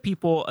 A lot of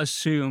people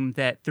assume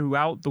that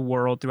throughout the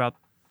world, throughout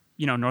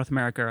North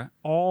America,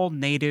 all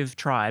Native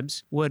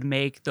tribes would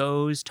make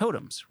those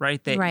totems,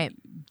 right? Right.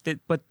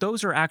 But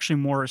those are actually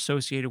more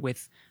associated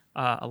with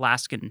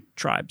Alaskan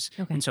tribes.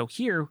 Okay. And so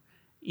here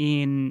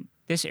in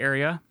this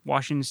area,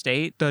 Washington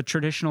State, the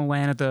traditional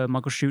land of the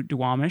Muckleshoot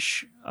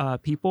Duwamish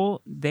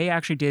people, they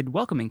actually did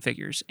welcoming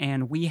figures.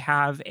 And we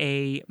have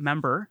a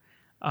member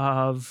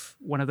of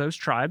one of those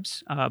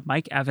tribes,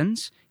 Mike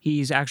Evans.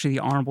 He's actually the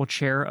honorable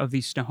chair of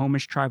the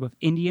Snohomish Tribe of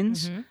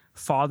Indians,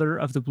 father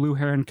of the Blue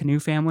Heron Canoe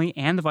family,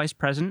 and the vice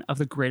president of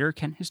the Greater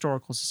Kent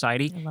Historical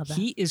Society. I love that.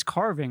 He is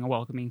carving a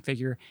welcoming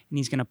figure, and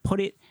he's going to put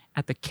it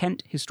at the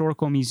Kent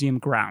Historical Museum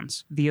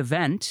grounds. The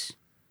event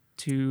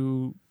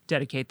to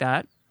dedicate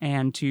that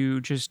and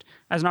to just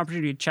as an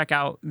opportunity to check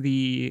out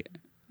the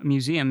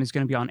museum is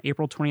going to be on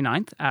April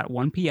 29th at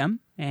 1 p.m.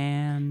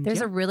 And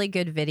There's a really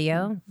good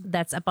video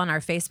that's up on our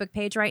Facebook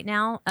page right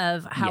now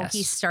of how he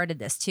Yes. started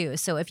this too.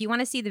 So if you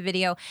want to see the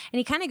video, and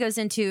he kind of goes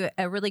into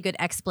a really good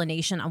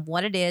explanation of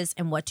what it is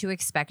and what to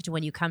expect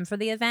when you come for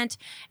the event,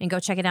 and go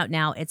check it out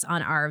now. It's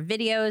on our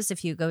videos.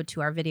 If you go to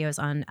our videos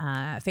on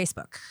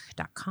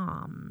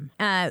facebook.com.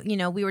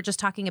 We were just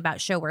talking about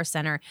Showwear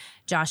Center,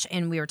 Josh,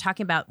 and we were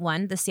talking about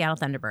the Seattle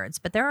Thunderbirds,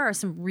 but there are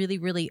some really,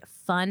 really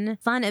fun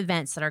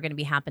events that are going to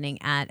be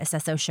happening at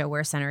Acesso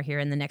Showwear Center here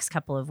in the next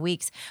couple of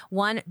weeks.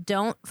 One,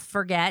 don't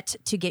forget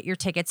to get your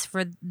tickets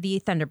for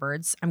the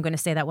Thunderbirds. I'm going to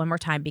say that one more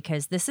time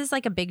because this is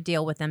like a big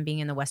deal with them being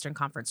in the Western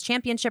Conference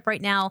Championship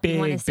right now.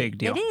 Big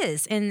deal. It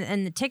is.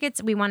 And the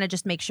tickets, we want to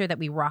just make sure that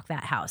we rock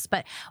that house.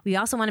 But we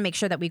also want to make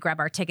sure that we grab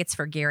our tickets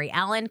for Gary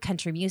Allen.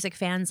 Country music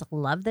fans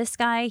love this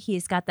guy.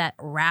 He's got that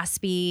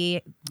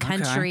raspy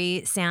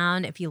country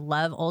sound. If you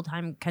love old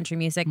time country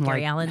music,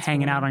 Gary Allen's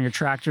hanging one. out on your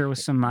tractor with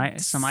some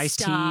iced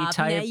tea Stop.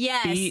 type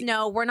Yes. beat.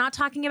 No, we're not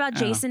talking about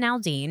Jason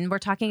Aldean. We're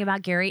talking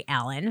about Gary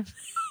Allen.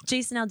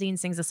 Jason Aldean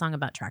sings a song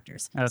about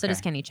tractors. So Okay.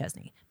 does Kenny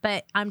Chesney.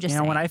 But I'm just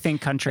saying. When I think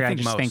country, I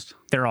just think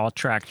they're all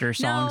tractor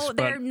songs. No, but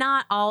they're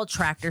not all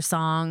tractor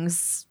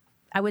songs.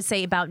 I would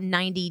say about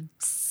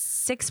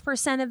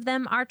 96% of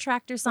them are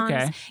tractor songs.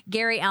 Okay.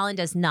 Gary Allen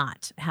does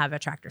not have a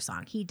tractor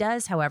song. He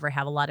does, however,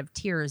 have a lot of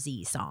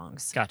tearsy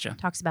songs. Gotcha.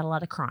 Talks about a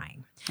lot of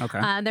crying.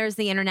 Okay. There's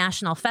the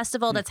International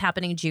Festival that's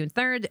happening June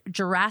 3rd.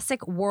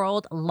 Jurassic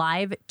World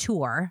Live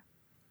Tour.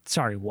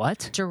 Sorry,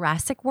 what?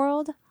 Jurassic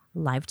World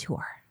Live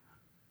Tour.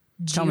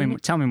 Tell me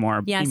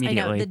more Yes,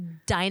 immediately. I know. The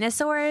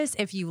dinosaurs,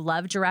 if you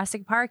love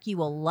Jurassic Park, you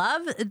will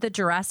love the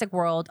Jurassic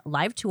World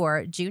Live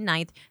Tour June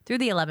 9th through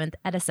the 11th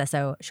at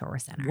Acesso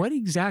Showwear Center. What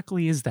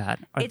exactly is that?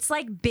 It's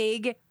like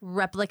big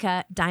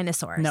replica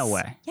dinosaurs. No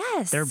way.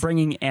 Yes. They're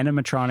bringing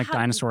animatronic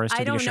dinosaurs to I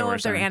the don't know Showwear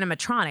if they're Center.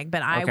 animatronic,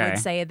 but I Okay. would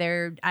say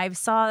I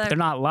saw They're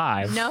not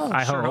live. No.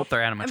 I Sure hope. hope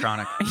they're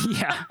animatronic.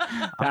 Yeah.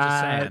 I'm just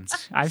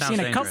saying. I've Sounds seen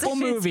a dangerous. couple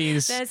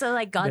movies. There's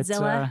like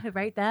Godzilla,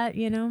 right? That,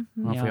 I don't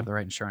know if Yeah. we have the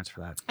right insurance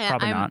for that.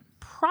 Probably not.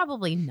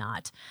 Probably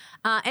not.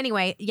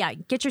 Anyway, yeah,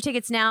 get your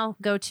tickets now.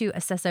 Go to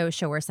Acesso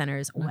Showwear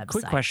Center's website.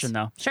 Quick question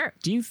though. Sure.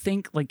 Do you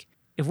think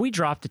if we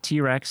dropped a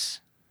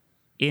T-Rex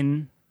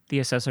in the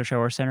Acesso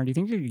Showwear Center, do you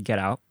think you could get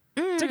out?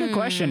 It's a good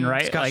question,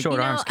 right? It's got short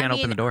arms, can't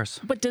open the doors.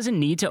 But does it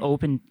need to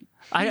open?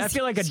 I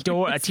feel like a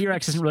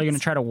T-Rex isn't really going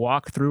to try to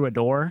walk through a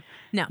door.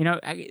 No.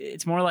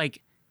 It's more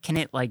like, can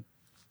it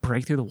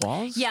break through the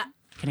walls? Yeah.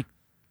 Can it?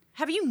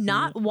 Have you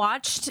not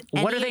watched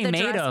any What are they of the made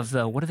Jurassic- of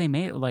though? What are they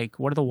made?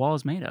 What are the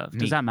walls made of?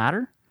 Does Meat. that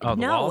matter? Oh,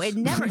 the No, walls? it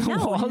never. The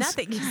No, walls?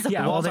 nothing.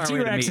 Yeah, well, walls the aren't made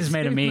of T-Rex meat. is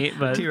made of meat,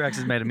 but T-Rex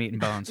is made of meat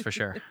and bones for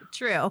sure.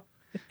 True.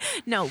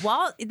 No,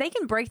 they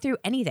can break through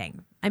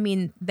anything. I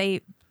mean,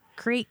 they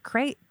create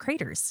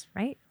craters,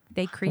 right?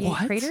 They create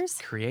What? craters.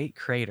 Create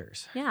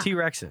craters. Yeah.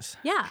 T-Rexes.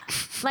 Yeah,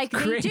 like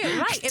they do,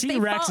 right? If they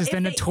T-Rex fall- is the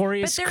if they-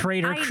 notorious but they're-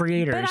 crater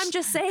creators. But I'm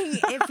just saying,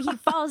 if he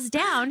falls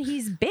down,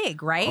 he's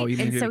big, right? Oh, you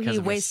mean and so because he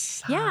of his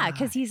weighs. Yeah,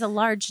 because he's a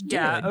large dude.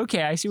 Yeah,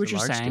 okay, I see what He's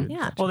a you're large saying. dude.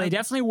 Yeah. Well, they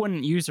definitely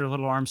wouldn't use their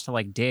little arms to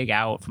like dig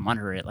out from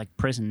under it, like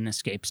prison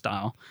escape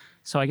style.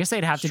 So I guess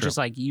they'd have to True. just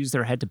like use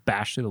their head to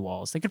bash through the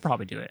walls. They could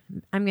probably do it.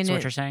 I'm That's gonna.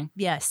 what you're saying?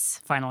 Yes.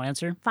 Final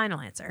answer? Final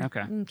answer.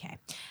 Okay. Okay.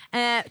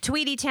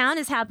 Tweety Town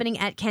is happening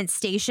at Kent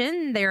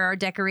Station. There are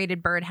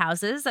decorated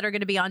birdhouses that are going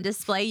to be on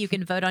display. You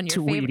can vote on your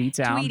Tweety favorite.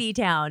 Town. Tweety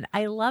Town.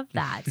 I love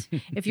that.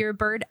 If you're a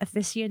bird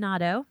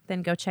aficionado,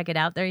 then go check it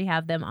out. There you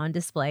have them on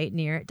display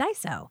near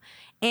Daiso.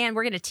 And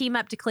we're going to team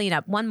up to clean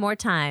up one more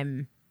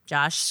time.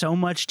 Josh, So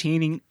much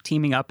teaming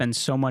up and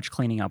so much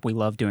cleaning up. We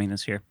love doing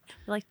this here.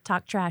 we like to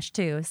talk trash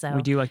too. So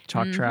We do like to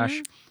talk trash.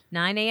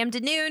 9 a.m. to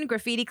noon,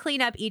 graffiti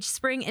cleanup each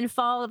spring and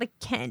fall. The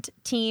Kent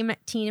team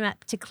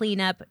up to clean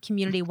up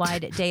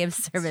community-wide day of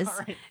service.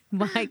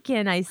 Why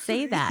can't I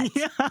say that?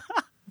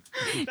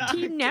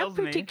 Team up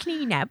to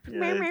clean up.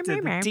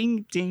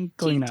 Ding, ding,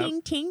 clean up.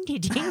 Ting, ting,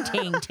 ting, ting,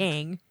 ting,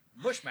 ting.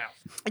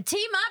 Bushmouth.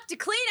 Team up to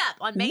clean up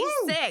on May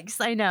 6th.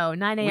 I know,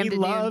 9 a.m. We to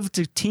love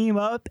to team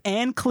up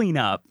and clean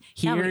up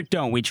Yeah, here, we-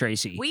 don't we,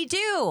 Tracy? noon. We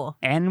do.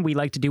 And we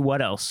like to do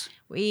what else?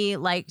 We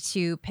like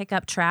to pick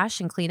up trash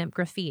and clean up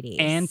graffiti.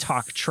 And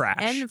talk trash.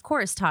 And, of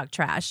course, talk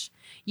trash.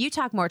 You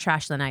talk more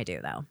trash than I do,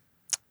 though.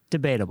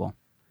 Debatable.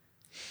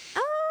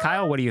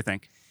 Kyle, what do you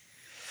think?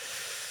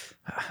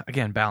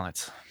 Again,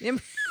 balance.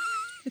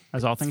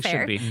 As all things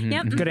Fair. should be.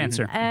 Yep. Good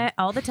answer.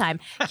 All the time.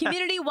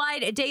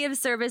 Community-wide day of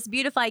service,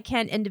 beautify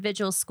Kent,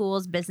 individuals,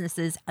 schools,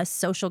 businesses,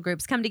 social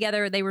groups come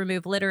together. They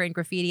remove litter and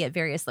graffiti at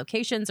various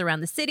locations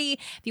around the city.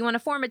 If you want to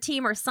form a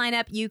team or sign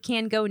up, you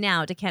can go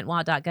now to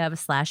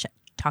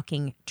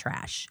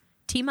kentwa.gov/talkingtrash.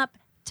 Team up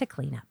to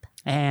clean up.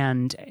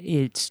 And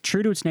it's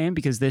true to its name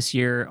because this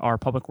year our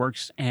public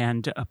works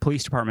and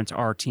police departments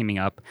are teaming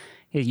up.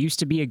 It used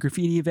to be a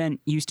graffiti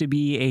event, used to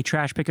be a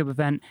trash pickup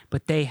event,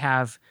 but they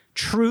have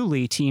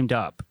truly teamed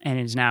up and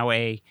it is now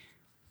a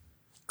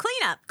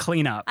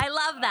cleanup I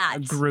love that.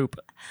 group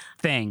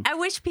thing. I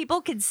wish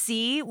people could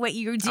see what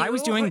you do. I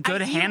was doing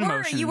good hand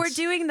motions. You were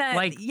doing the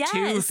like yes.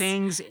 two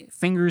things,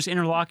 fingers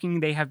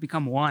interlocking, they have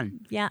become one.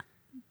 Yeah.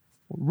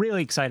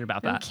 Really excited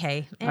about that.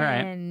 Okay. All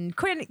right. And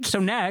Quinn. So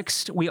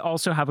next, we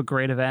also have a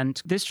great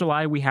event. This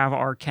July, we have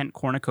our Kent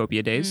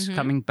Cornucopia Days Mm-hmm.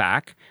 coming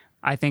back.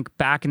 I think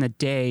back in the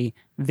day,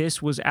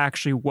 this was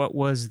actually what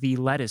was the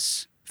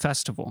Lettuce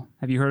Festival.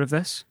 Have you heard of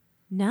this?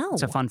 No.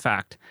 It's a fun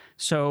fact.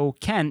 So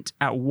Kent,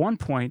 at one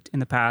point in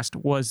the past,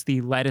 was the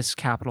lettuce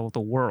capital of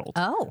the world.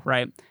 Oh.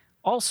 Right?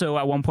 Also,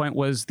 at one point,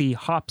 was the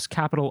hops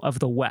capital of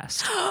the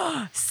West.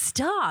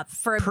 Stop.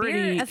 For a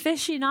Pretty- beer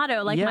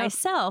aficionado like Yep.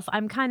 myself,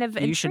 I'm kind of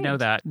You should know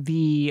intrigued. that.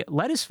 The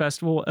Lettuce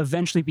Festival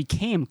eventually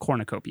became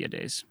Cornucopia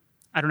Days.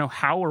 I don't know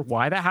how or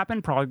why that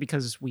happened, probably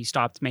because we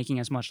stopped making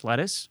as much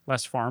lettuce,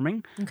 less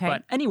farming. Okay.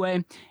 But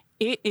anyway,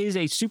 it is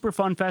a super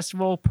fun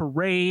festival,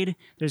 parade.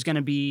 There's going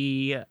to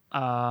be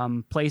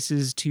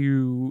places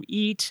to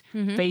eat,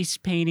 face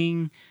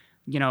painting,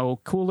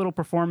 cool little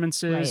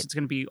performances. Right. It's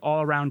going to be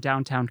all around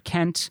downtown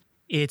Kent.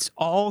 It's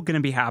all going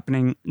to be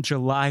happening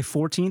July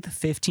 14th,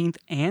 15th,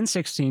 and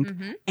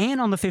 16th. And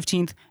on the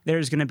 15th,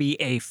 there's going to be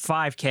a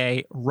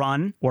 5K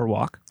run or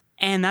walk.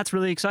 And that's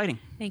really exciting.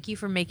 Thank you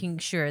for making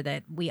sure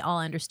that we all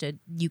understood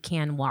you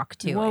can walk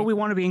to Well, it. we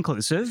want to be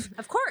inclusive.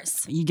 Of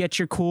course. You get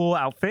your cool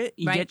outfit,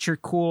 you Right. get your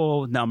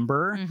cool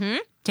number,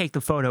 take the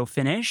photo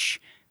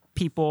finish,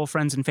 people,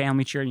 friends, and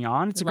family cheering you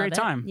on. It's a Love great it.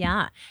 time.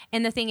 Yeah.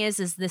 And the thing is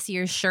this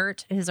year's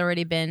shirt has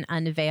already been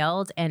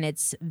unveiled and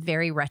it's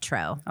very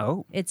retro.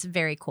 Oh, It's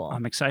very cool.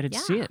 I'm excited to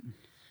see Yeah. it.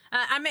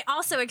 I'm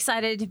also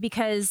excited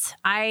because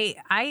I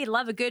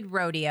love a good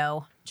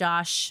rodeo,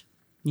 Josh.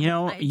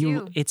 I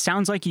do. It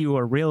sounds like you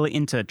are really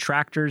into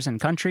tractors and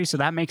country, so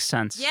that makes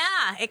sense.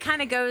 Yeah, it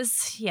kind of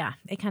goes. Yeah,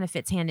 it kind of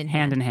fits hand in hand.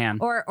 Hand in hand.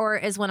 Or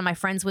as one of my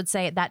friends would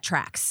say, that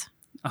tracks.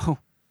 Oh,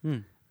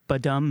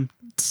 badum.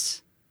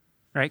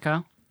 Right,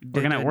 Kyle?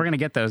 We're gonna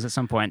get those at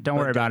some point. Don't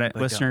worry about it,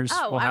 Badum. listeners.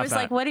 Oh, we'll I have was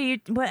that.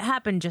 like, what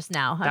happened just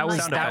now? I'm That was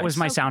like, that was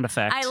my sound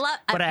effect. I love-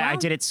 but I well,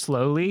 did it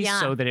slowly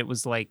yeah. so that it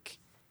was like.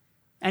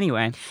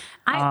 Anyway,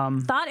 I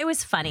thought it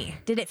was funny.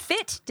 Did it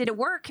fit? Did it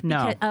work?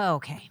 No. Oh,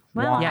 okay.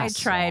 Well, Yes.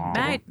 I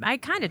tried. I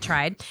kind of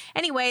tried.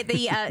 Anyway,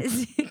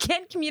 the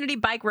Kent Community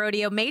Bike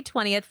Rodeo, May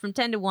 20th from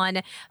 10 to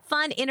 1.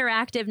 Fun,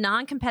 interactive,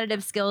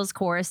 non-competitive skills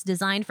course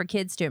designed for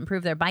kids to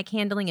improve their bike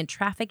handling and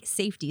traffic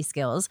safety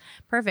skills.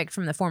 Perfect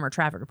from the former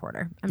traffic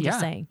reporter. I'm just Yeah.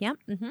 saying. Yep.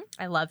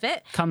 I love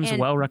it. comes And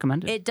well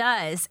recommended. It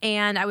does.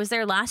 And I was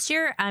there last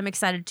year. I'm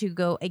excited to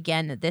go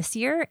again this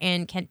year.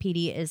 And Kent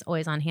PD is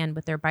always on hand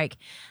with their bike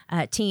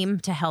team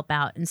to help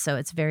out. And so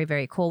it's very,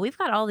 very cool. We've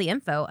got all the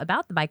info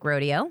about the bike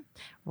rodeo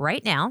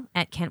right now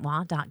at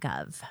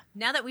kentwa.gov.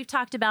 Now that we've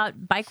talked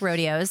about bike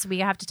rodeos, we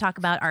have to talk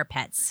about our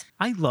pets.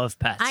 I love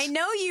pets. I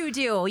know you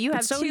do. You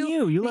have so two. do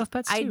you. You love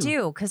pets I too.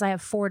 do because I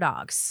have 4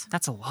 dogs.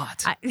 That's a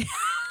lot. It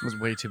was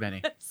way too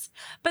many.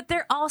 But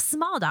they're all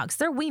small dogs.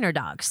 They're wiener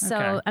dogs. So,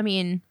 Okay. I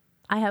mean,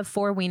 I have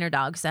 4 wiener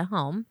dogs at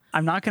home.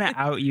 I'm not going to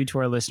out you to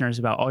our listeners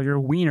about all your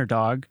wiener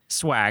dog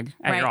swag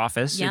at your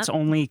office. Yep. It's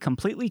only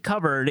completely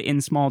covered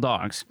in small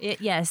dogs.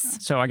 Yes.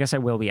 So I guess I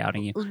will be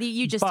outing you.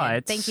 You just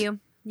did. Thank you.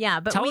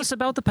 Yeah, but tell us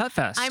about the Pet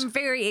Fest. I'm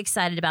very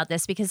excited about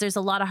this because there's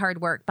a lot of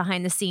hard work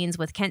behind the scenes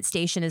with Kent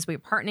Station as we're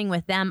partnering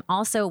with them,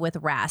 also with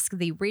RASC,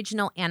 the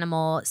Regional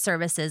Animal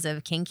Services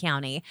of King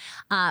County,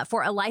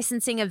 for a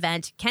licensing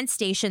event. Kent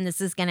Station, this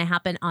is going to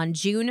happen on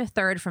June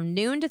 3rd from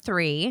noon to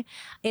 3.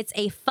 It's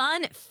a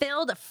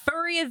fun-filled,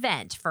 furry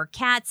event for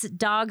cats,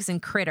 dogs,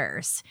 and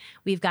critters.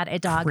 We've got a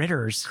dog.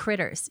 Critters?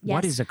 Critters, yes.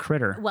 What is a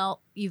critter?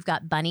 Well, you've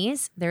got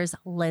bunnies. There's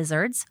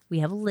lizards. We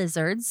have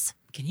lizards.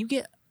 Can you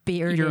get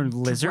Bearded your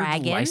lizard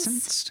dragons.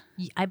 licensed?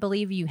 I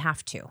believe you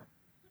have to.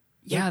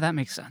 Yeah, that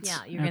makes sense. Yeah,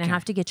 you're going to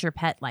have to get your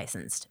pet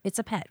licensed. It's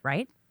a pet,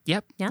 right?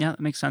 Yep. Yeah. Yeah,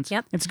 that makes sense.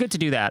 Yep. It's good to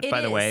do that, It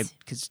by the way, is.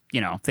 because,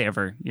 if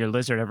your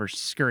lizard ever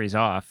scurries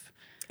off.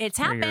 It's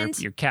or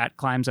happened. Your cat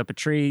climbs up a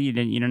tree. You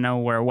don't know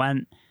where it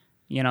went.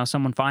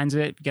 Someone finds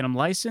it, get them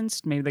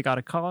licensed. Maybe they got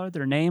a card,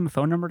 their name, a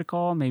phone number to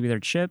call. Maybe they're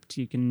chipped.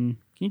 Can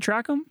you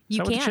track them? Is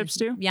that what the chips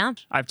do? Yeah.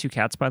 I have 2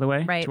 cats, by the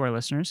way, Right. to our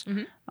listeners.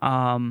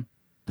 Mhm.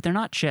 But they're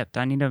not chipped.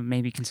 I need to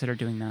maybe consider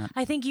doing that.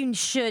 I think you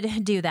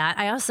should do that.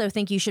 I also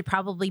think you should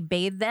probably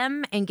bathe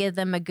them and give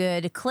them a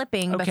good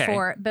clipping Okay.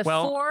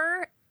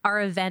 before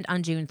our event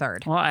on June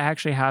 3rd. Well, I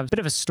actually have a bit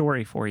of a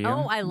story for you.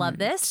 Oh, I love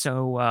this.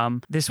 So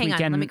this Hang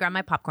weekend. on, let me grab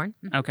my popcorn.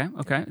 Okay.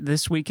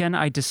 This weekend,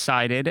 I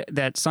decided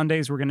that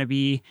Sundays were going to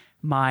be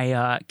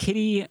my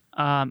kitty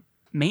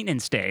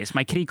maintenance days,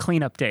 my kitty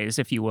cleanup days,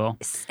 if you will.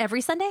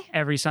 Every Sunday?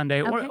 Every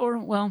Sunday, Okay. or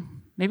well,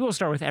 maybe we'll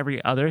start with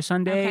every other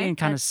Sunday Okay, and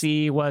kind of that's-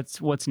 see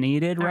what's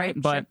needed, All right?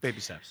 right, But Baby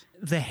steps.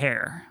 the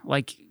hair,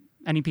 like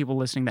any people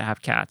listening that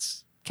have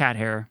cats, cat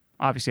hair,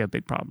 obviously a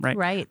big problem, right?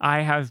 Right.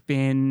 I have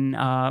been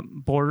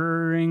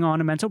bordering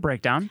on a mental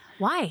breakdown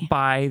Why?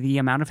 by the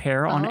amount of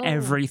hair on Oh.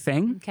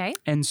 everything. Okay.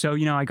 And so,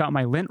 I got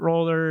my lint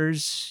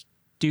rollers,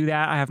 do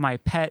that. I have my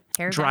pet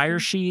Hair dryer vacuum.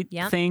 sheet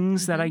Yep.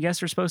 things that I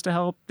guess are supposed to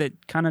help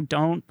that kind of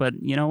don't, but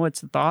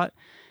it's the thought.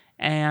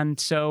 And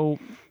so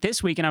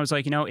this weekend I was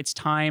like, it's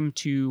time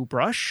to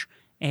brush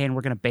and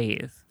we're going to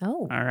bathe.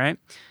 Oh. All right.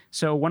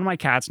 So one of my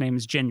cats' name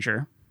is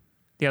Ginger.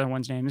 The other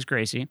one's name is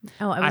Gracie.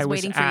 Oh, I was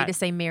waiting for you to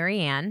say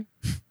Mary Ann.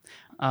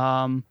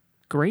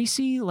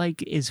 Gracie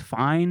is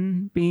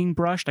fine being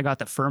brushed. I got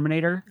the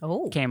Furminator.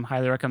 Oh. Came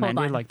highly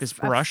recommended, on. like this A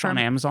brush on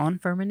Amazon.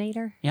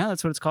 Furminator? Yeah,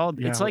 that's what it's called.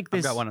 Yeah, it's like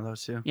this. I've got one of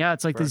those too. Yeah,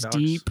 it's like for our this dogs.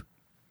 deep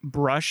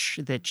brush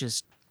that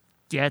just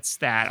gets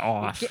that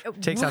off.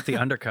 Takes out the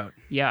undercoat.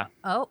 Yeah.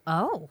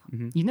 Oh.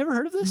 You've never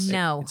heard of this?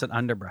 No. It's an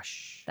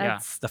underbrush.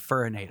 That's The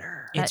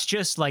furinator. It's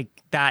just like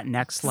that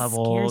next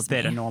level scares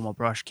that me. a normal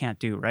brush can't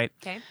do, right?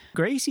 okay.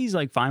 Gracie's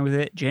fine with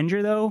it.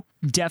 Ginger, though,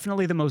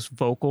 definitely the most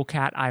vocal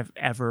cat I've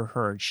ever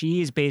heard. She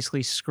is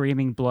basically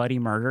screaming bloody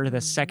murder the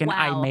second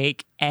I Wow.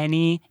 make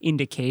any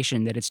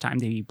indication that it's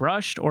time to be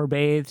brushed or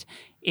bathed.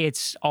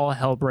 It's all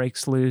hell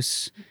breaks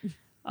loose.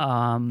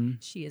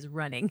 She is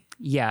running.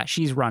 Yeah,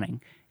 she's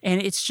running. And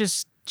it's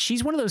just,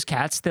 she's one of those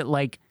cats that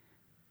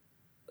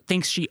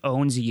thinks she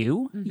owns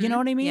you. You know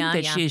what I mean? Yeah,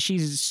 that yeah.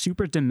 she's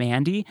super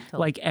demandy.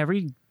 Totally.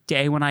 Every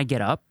day when I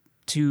get up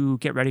to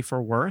get ready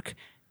for work,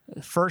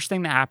 the first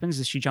thing that happens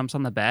is she jumps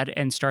on the bed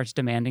and starts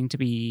demanding to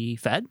be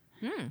fed.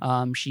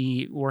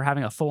 We're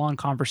having a full-on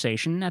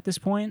conversation at this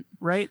point,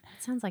 right?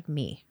 Sounds like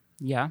me.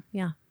 Yeah.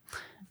 Yeah.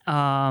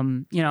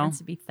 Know, Wants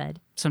to be fed.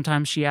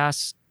 sometimes she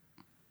asks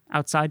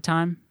outside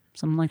time,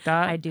 something like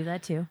that. I do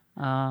that too.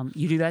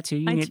 You do that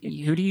too. I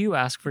Who do you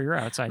ask for your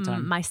outside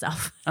time?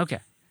 Myself. Okay.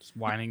 Just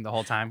whining the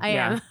whole time. I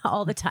am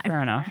all the time.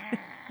 Fair enough.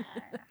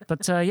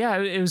 But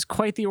it was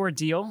quite the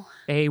ordeal.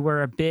 They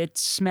were a bit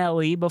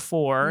smelly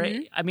before.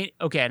 I mean,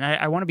 okay, and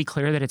I want to be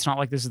clear that it's not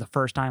like this is the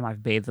first time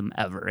I've bathed them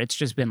ever. It's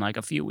just been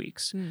a few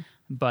weeks.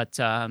 But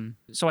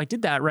so I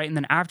did that, right? And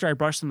then after I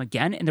brushed them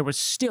again, and there was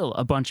still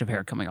a bunch of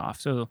hair coming off.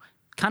 So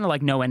kind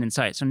of no end in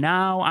sight. So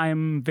now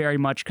I'm very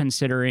much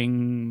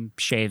considering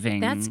shaving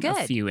That's good.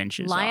 a few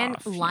inches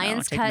off.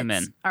 Lions taking them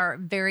cuts in. are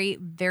very,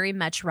 very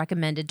much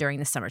recommended during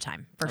the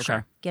summertime, for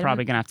sure. Get 'em-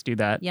 Probably going to have to do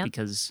that Yep.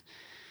 because,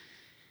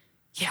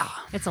 yeah.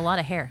 It's a lot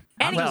of hair.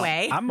 Well,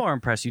 Anyway. I'm more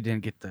impressed you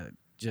didn't get the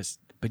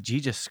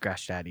bejesus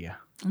scratched out of you.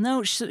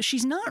 No,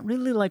 she's not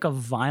really a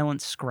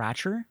violent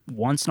scratcher.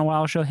 Once in a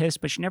while she'll hiss,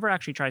 but she never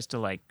actually tries to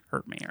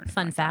hurt me or anything.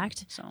 Fun like fact,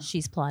 that. So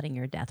she's plotting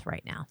your death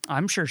right now.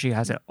 I'm sure she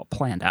has it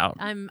planned out.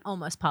 I'm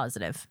almost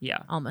positive.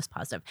 Yeah. Almost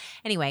positive.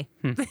 Anyway,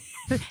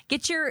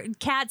 get your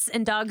cats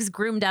and dogs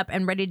groomed up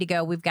and ready to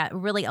go. We've got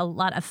really a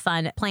lot of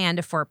fun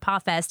planned for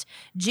Paw-Fest.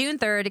 June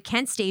 3rd,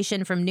 Kent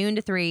Station from noon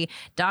to 3.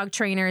 Dog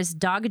trainers,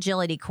 dog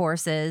agility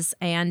courses,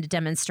 and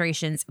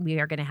demonstrations. We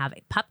are going to have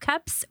pup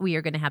cups. We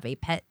are going to have a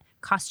pet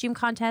costume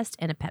contest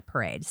and a pet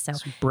parade. So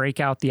Break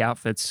out the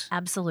outfits.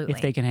 absolutely.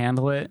 If they can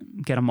handle it,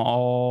 get them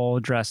all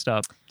dressed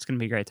up. It's going to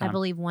be a great time. I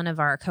believe one of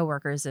our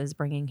coworkers is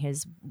bringing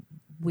his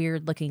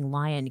weird-looking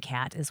lion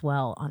cat as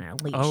well on a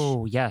leash.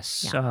 Oh,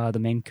 yes. Yeah. The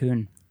Maine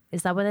Coon.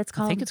 Is that what it's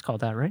called? I think it's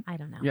called that, right? I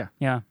don't know. Yeah.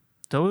 Yeah.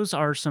 Those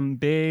are some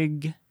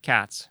big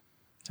cats.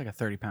 It's like a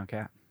 30-pound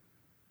cat.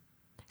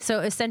 So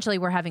essentially,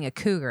 we're having a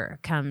cougar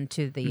come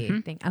to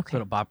the thing. Okay.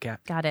 Little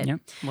bobcat. Got it. Yep.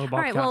 Little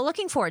All right. bobcat. Well,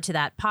 looking forward to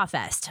that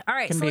Paw-Fest. All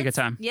right. Can be a good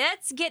time.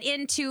 Let's get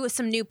into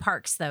some new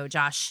parks, though,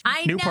 Josh.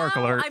 I New know park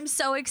alert. I'm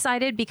so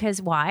excited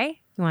because why?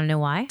 You want to know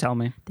why? Tell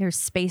me. There's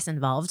space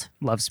involved.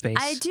 Love space.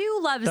 I do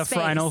love the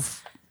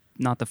space.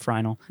 not the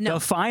final. No. The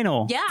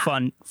final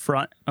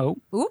Yeah.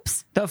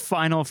 Oops. the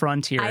final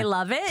frontier. I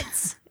love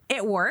it.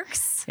 It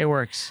works. It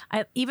works.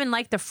 I even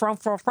like the from.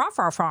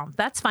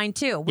 That's fine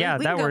too. Yeah,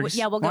 we that can go, works.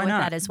 Yeah, we'll go Why with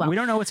not? that as well. We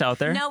don't know what's out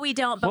there. No, we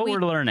don't. But What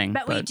we're learning,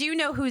 But we but- do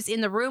know who's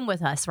in the room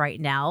with us right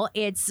now.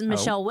 It's Oh.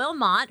 Michelle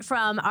Wilmont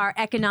from our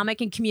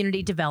Economic and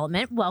Community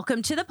Development.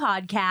 Welcome to the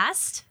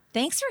podcast.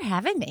 Thanks for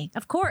having me.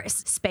 Of course,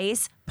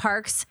 space,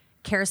 parks,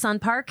 Kherson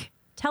Park.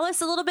 Tell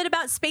us a little bit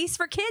about Space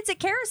for Kids at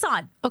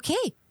Kherson. Okay.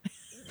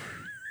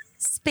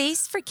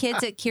 Space for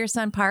Kids at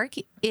Kherson Park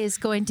is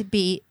going to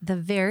be the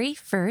very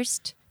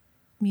first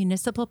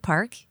municipal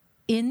park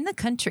in the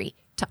country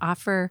to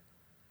offer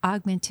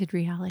augmented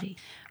reality.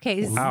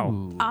 Okay,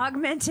 Wow.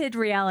 augmented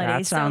reality.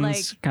 That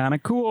sounds so kind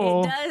of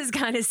cool. it does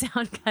kind of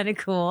sound kind of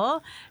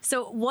cool.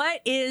 So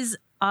what is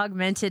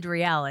augmented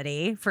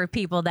reality for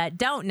people that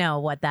don't know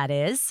what that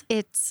is?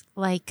 It's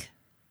like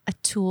a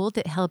tool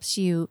that helps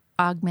you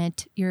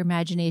augment your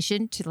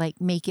imagination to like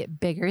make it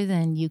bigger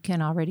than you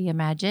can already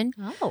imagine.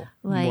 Oh.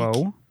 Like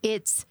Whoa.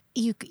 it's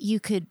you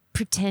could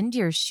pretend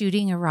you're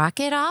shooting a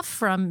rocket off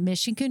from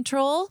mission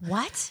control.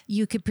 What?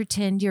 You could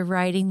pretend you're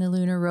riding the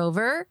lunar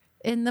rover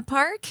in the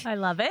park. I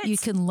love it. You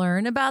can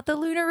learn about the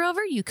lunar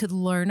rover. You could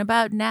learn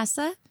about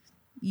NASA.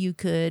 You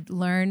could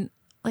learn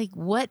like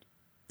what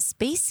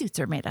spacesuits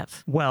are made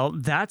of. Well,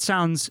 that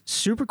sounds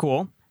super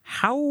cool.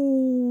 How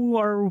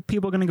are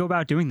people going to go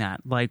about doing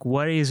that? Like,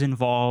 what is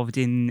involved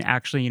in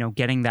actually,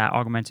 getting that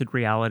augmented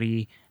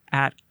reality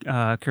at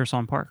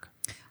Kherson Park?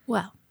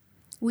 Well,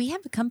 we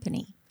have a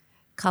company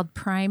called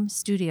Prime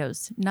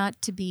Studios,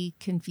 not to be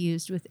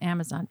confused with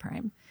Amazon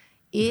Prime.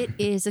 It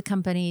is a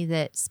company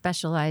that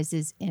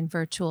specializes in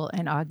virtual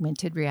and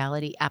augmented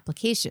reality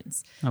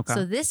applications. Okay.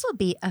 So this will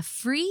be a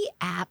free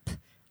app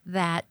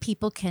that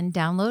people can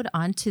download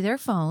onto their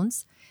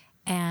phones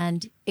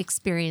and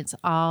experience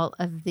all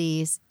of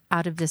these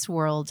out of this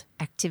world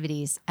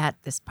activities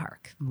at this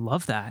park.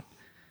 Love that.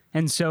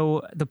 And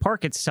so the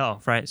park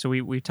itself, right? So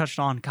we touched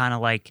on kind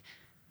of like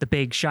the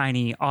big,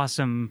 shiny,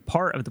 awesome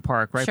part of the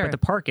park, right? Sure. But the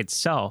park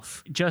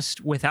itself, just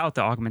without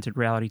the augmented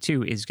reality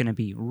too, is going to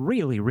be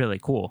really, really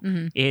cool.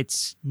 Mm-hmm.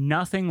 It's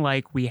nothing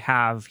like we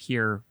have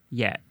here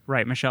yet,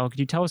 right? Michelle, could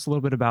you tell us a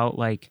little bit about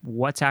like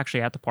what's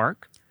actually at the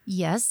park?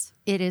 Yes,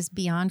 it is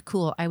beyond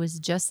cool. I was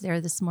just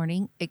there this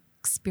morning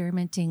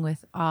experimenting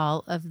with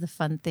all of the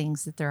fun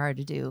things that there are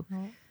to do.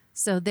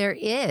 So there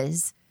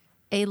is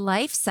a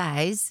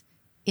life-size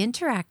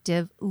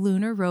interactive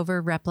lunar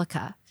rover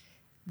replica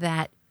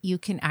that you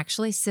can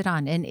actually sit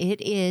on, and it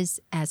is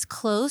as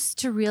close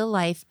to real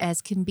life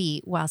as can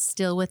be while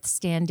still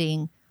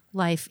withstanding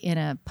life in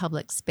a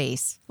public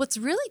space. What's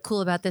really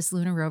cool about this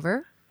lunar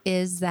rover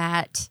is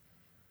that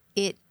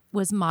it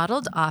was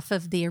modeled off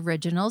of the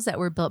originals that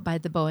were built by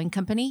the Boeing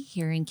company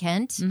here in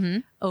Kent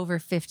over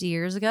 50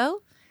 years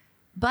ago.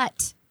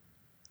 But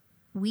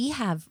we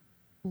have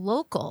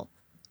local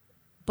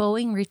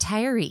Boeing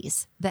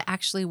retirees that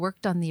actually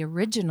worked on the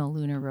original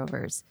lunar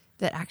rovers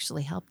that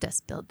actually helped us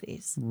build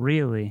these.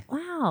 Really?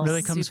 Wow.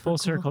 Really comes super full cool.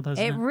 circle,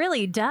 doesn't It it?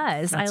 really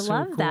does. That's I so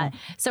love that. cool.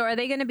 So are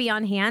they going to be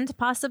on hand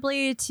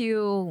possibly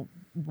to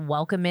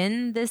welcome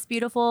in this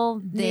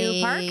beautiful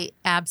new park? They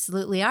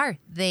absolutely are.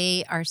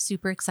 They are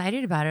super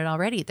excited about it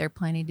already. They're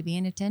planning to be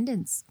in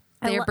attendance.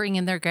 They're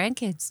bringing their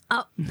grandkids.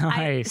 Oh,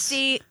 Nice.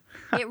 See,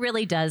 it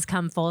really does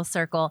come full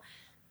circle.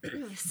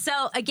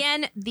 So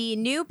again, the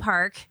new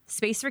park,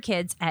 Space for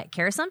Kids at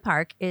Kherson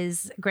Park,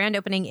 grand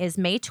opening is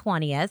May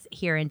 20th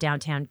here in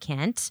downtown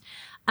Kent.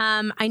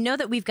 I know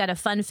that we've got a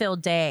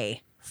fun-filled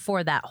day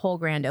for that whole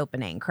grand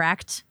opening,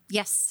 correct?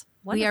 Yes,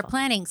 we are Wonderful.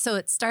 planning. So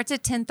it starts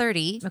at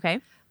 10:30, Okay.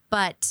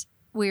 but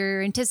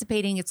we're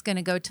anticipating it's going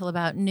to go till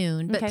about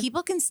noon. But Okay.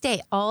 people can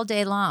stay all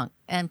day long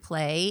and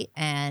play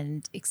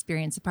and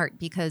experience the park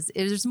because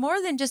there's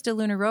more than just a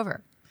lunar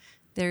rover.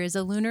 There is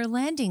a lunar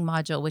landing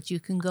module, which you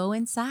can go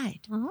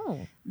inside.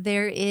 Oh.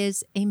 There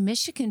is a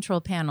mission control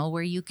panel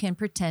where you can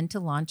pretend to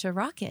launch a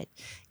rocket.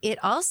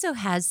 It also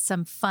has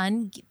some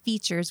fun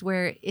features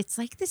where it's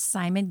like this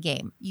Simon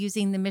game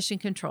using the mission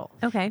control.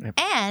 Okay.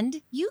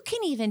 And you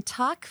can even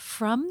talk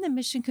from the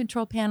mission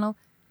control panel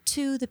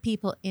to the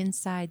people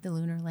inside the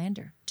lunar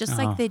lander, just Oh,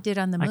 like they did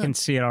on the I moon. can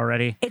see it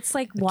already. It's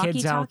like The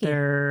kids out walkie-talkie.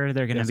 there,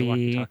 they're going to There's a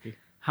be walkie-talkie.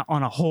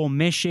 on a whole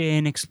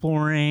mission,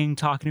 exploring,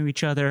 talking to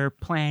each other,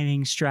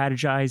 planning,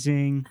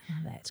 strategizing.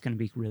 Love it. It's going to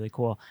be really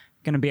cool.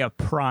 Going to be a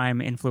prime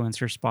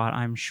influencer spot,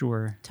 I'm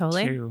sure.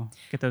 Totally. To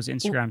get those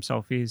Instagram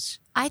selfies.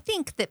 I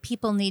think that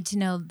people need to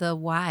know the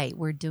why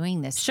we're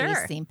doing this Sure.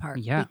 space theme park.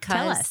 Yeah.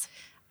 Because,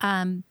 Tell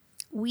us.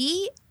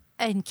 we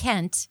in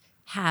Kent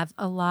have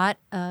a lot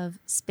of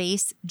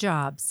space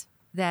jobs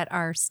that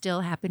are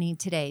still happening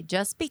today.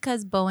 Just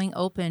because Boeing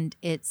opened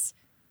its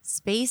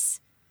space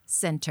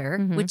center,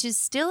 which is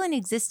still in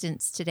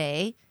existence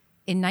today,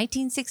 in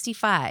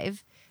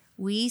 1965,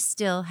 we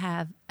still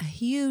have a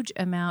huge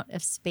amount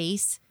of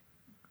space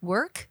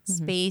work,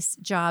 space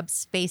jobs,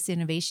 space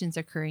innovations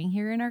occurring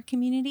here in our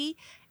community.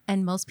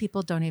 And most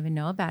people don't even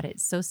know about it.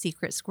 It's so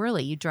secret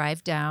squirrely. You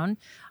drive down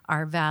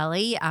our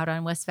valley, out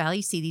on West Valley,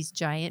 you see these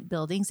giant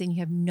buildings and you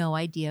have no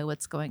idea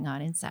what's going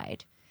on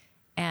inside.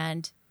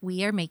 And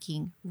we are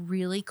making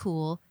really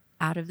cool,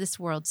 out of this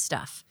world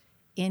stuff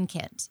in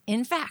Kent.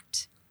 In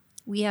fact,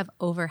 we have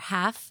over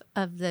half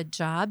of the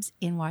jobs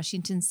in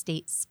Washington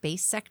State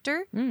space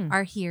sector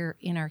are here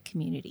in our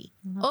community.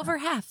 Over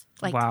half,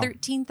 like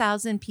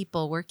 13,000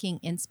 people working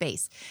in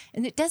space.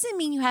 And it doesn't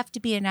mean you have to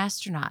be an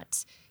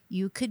astronaut.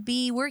 You could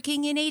be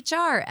working in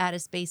HR at a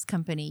space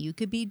company. You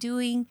could be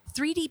doing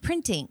 3D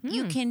printing.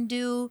 You can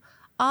do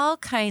all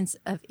kinds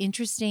of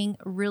interesting,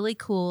 really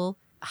cool,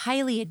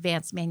 highly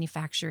advanced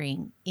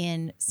manufacturing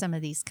in some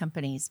of these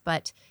companies.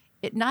 But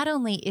it not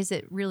only is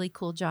it really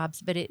cool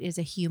jobs, but it is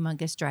a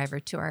humongous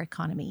driver to our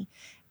economy.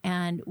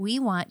 And we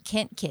want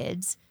Kent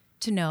kids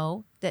to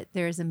know that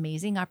there's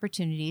amazing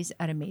opportunities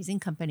at amazing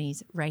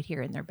companies right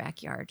here in their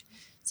backyard.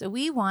 So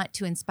we want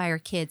to inspire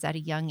kids at a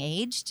young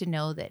age to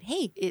know that,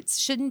 hey, it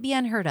shouldn't be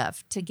unheard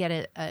of to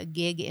get a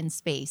gig in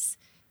space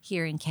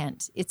here in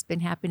Kent. It's been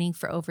happening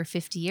for over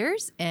 50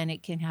 years, and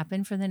it can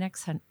happen for the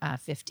next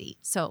 50.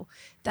 So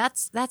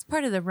that's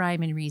part of the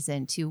rhyme and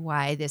reason to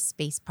why this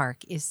space park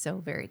is so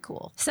very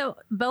cool. So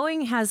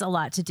Boeing has a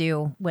lot to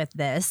do with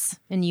this.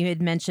 And you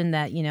had mentioned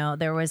that,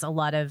 there was a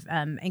lot of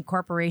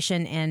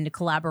incorporation and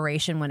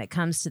collaboration when it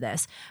comes to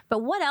this. But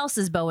what else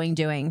is Boeing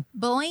doing?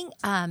 Boeing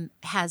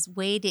has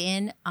weighed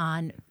in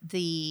on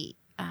the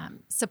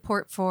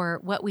support for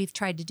what we've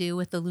tried to do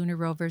with the lunar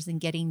rovers and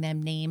getting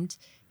them named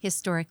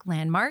historic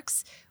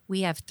landmarks.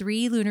 We have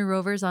 3 lunar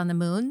rovers on the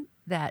moon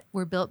that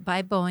were built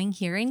by Boeing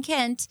here in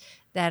Kent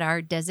that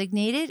are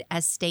designated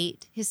as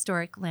state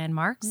historic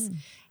landmarks.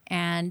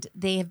 And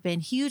they have been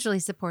hugely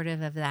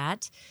supportive of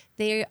that.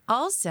 They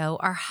also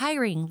are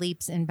hiring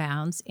leaps and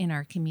bounds in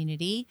our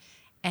community.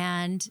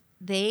 And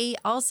they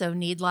also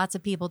need lots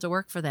of people to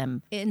work for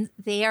them. And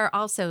they are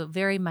also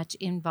very much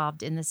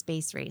involved in the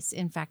space race.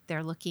 In fact,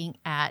 they're looking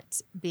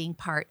at being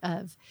part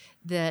of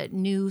the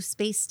new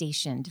space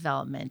station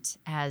development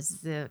as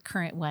the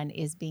current one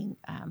is being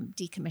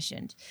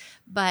decommissioned.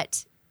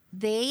 But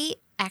they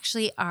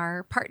actually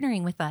are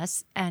partnering with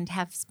us and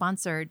have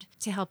sponsored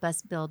to help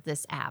us build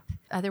this app.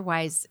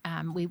 Otherwise,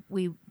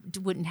 we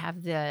wouldn't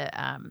have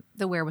the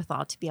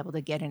wherewithal to be able to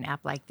get an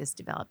app like this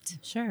developed.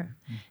 Sure.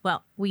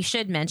 Well, we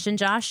should mention,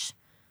 Josh,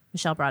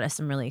 Michelle brought us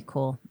some really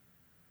cool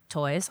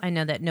toys. I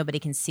know that nobody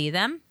can see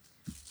them,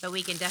 but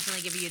we can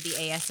definitely give you the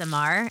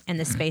ASMR and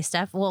the space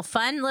stuff. Will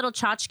fun little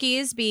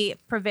tchotchkes be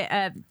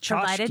provided?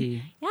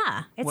 Tchotchke?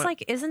 Yeah. It's What?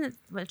 like, isn't it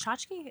a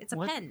tchotchke? It's a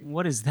pen.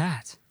 What is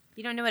that?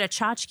 You don't know what a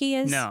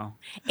tchotchke is? No.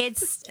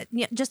 It's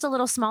just a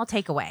little small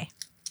takeaway.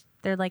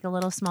 They're like a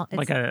little small.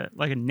 Like a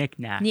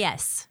knick-knack.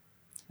 Yes.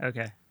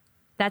 Okay.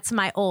 That's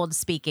my old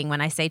speaking when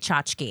I say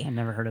tchotchke. I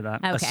never heard of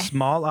that. Okay. A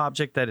small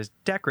object that is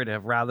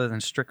decorative rather than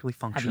strictly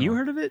functional. Have you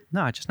heard of it?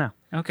 No, just now.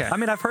 Okay. I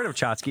mean, I've heard of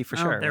Chotsky for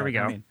sure. there we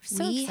go.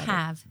 So we excited.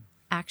 have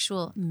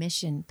actual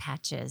mission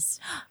patches.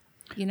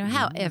 You know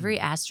how every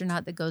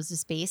astronaut that goes to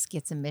space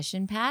gets a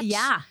mission patch?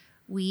 Yeah.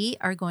 We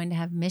are going to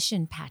have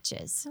mission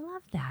patches. I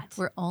love that.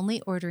 We're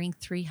only ordering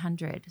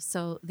 300,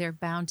 so they're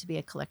bound to be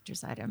a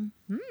collector's item.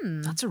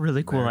 That's a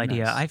really cool Very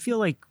idea. nice. I feel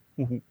like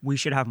we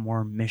should have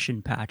more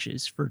mission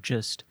patches for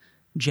just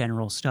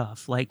general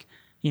stuff. Like,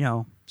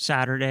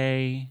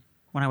 Saturday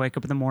when I wake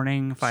up in the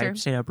morning, if I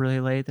stayed up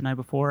really late the night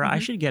before, I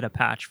should get a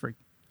patch for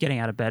getting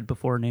out of bed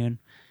before noon.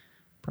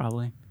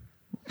 Probably.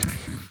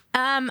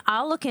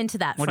 I'll look into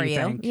that What for do you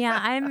think?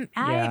 Yeah,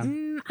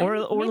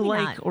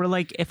 Or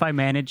like if I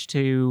manage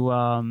to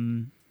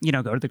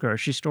go to the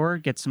grocery store,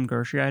 get some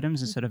grocery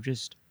items instead of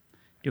just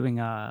doing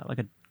like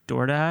a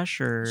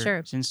DoorDash or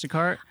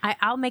Instacart.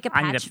 I'll make a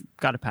patch.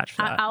 Got a patch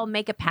for that. I'll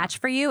make a patch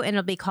for you, and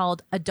it'll be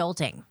called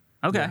adulting.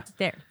 Okay.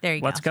 There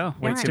you go. Let's go.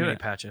 Way Let's too do many it.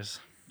 patches.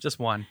 Just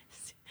one.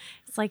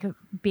 It's like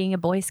being a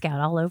Boy Scout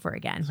all over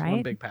again, right?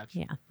 One big patch.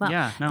 Yeah. Well,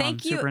 Yeah, no,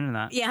 thank I'm you. super into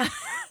that. Yeah.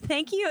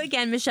 Thank you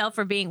again, Michelle,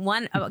 for being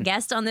a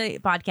guest on the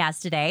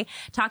podcast today,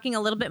 talking a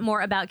little bit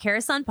more about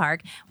Kherson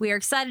Park. We are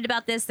excited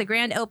about this. The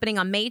grand opening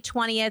on May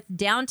 20th,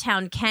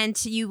 downtown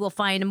Kent. You will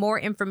find more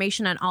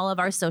information on all of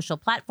our social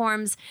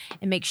platforms,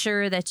 and make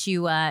sure that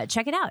you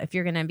check it out if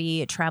you're going to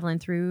be traveling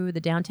through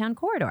the downtown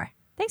corridor.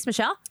 Thanks,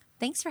 Michelle.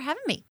 Thanks for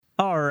having me.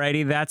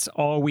 Alrighty, that's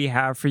all we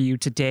have for you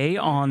today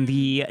on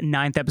the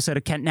 9th episode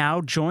of Kent Now.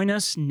 Join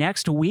us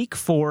next week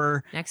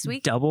for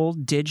double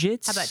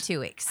digits. How about 2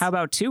 weeks? How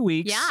about 2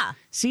 weeks? Yeah.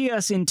 See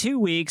us in 2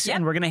 weeks,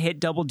 and we're going to hit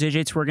double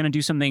digits. We're going to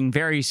do something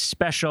very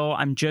special.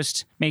 I'm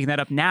just making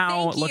that up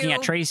now, looking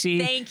at Tracy.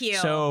 Thank you.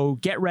 So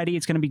get ready.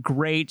 It's going to be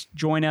great.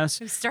 Join us.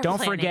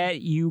 Don't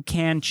forget, you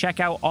can check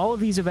out all of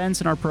these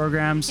events and our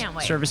programs,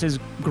 services,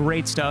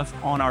 great stuff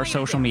on our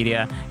social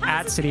media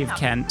at City of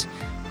Kent.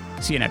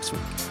 See you next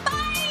week.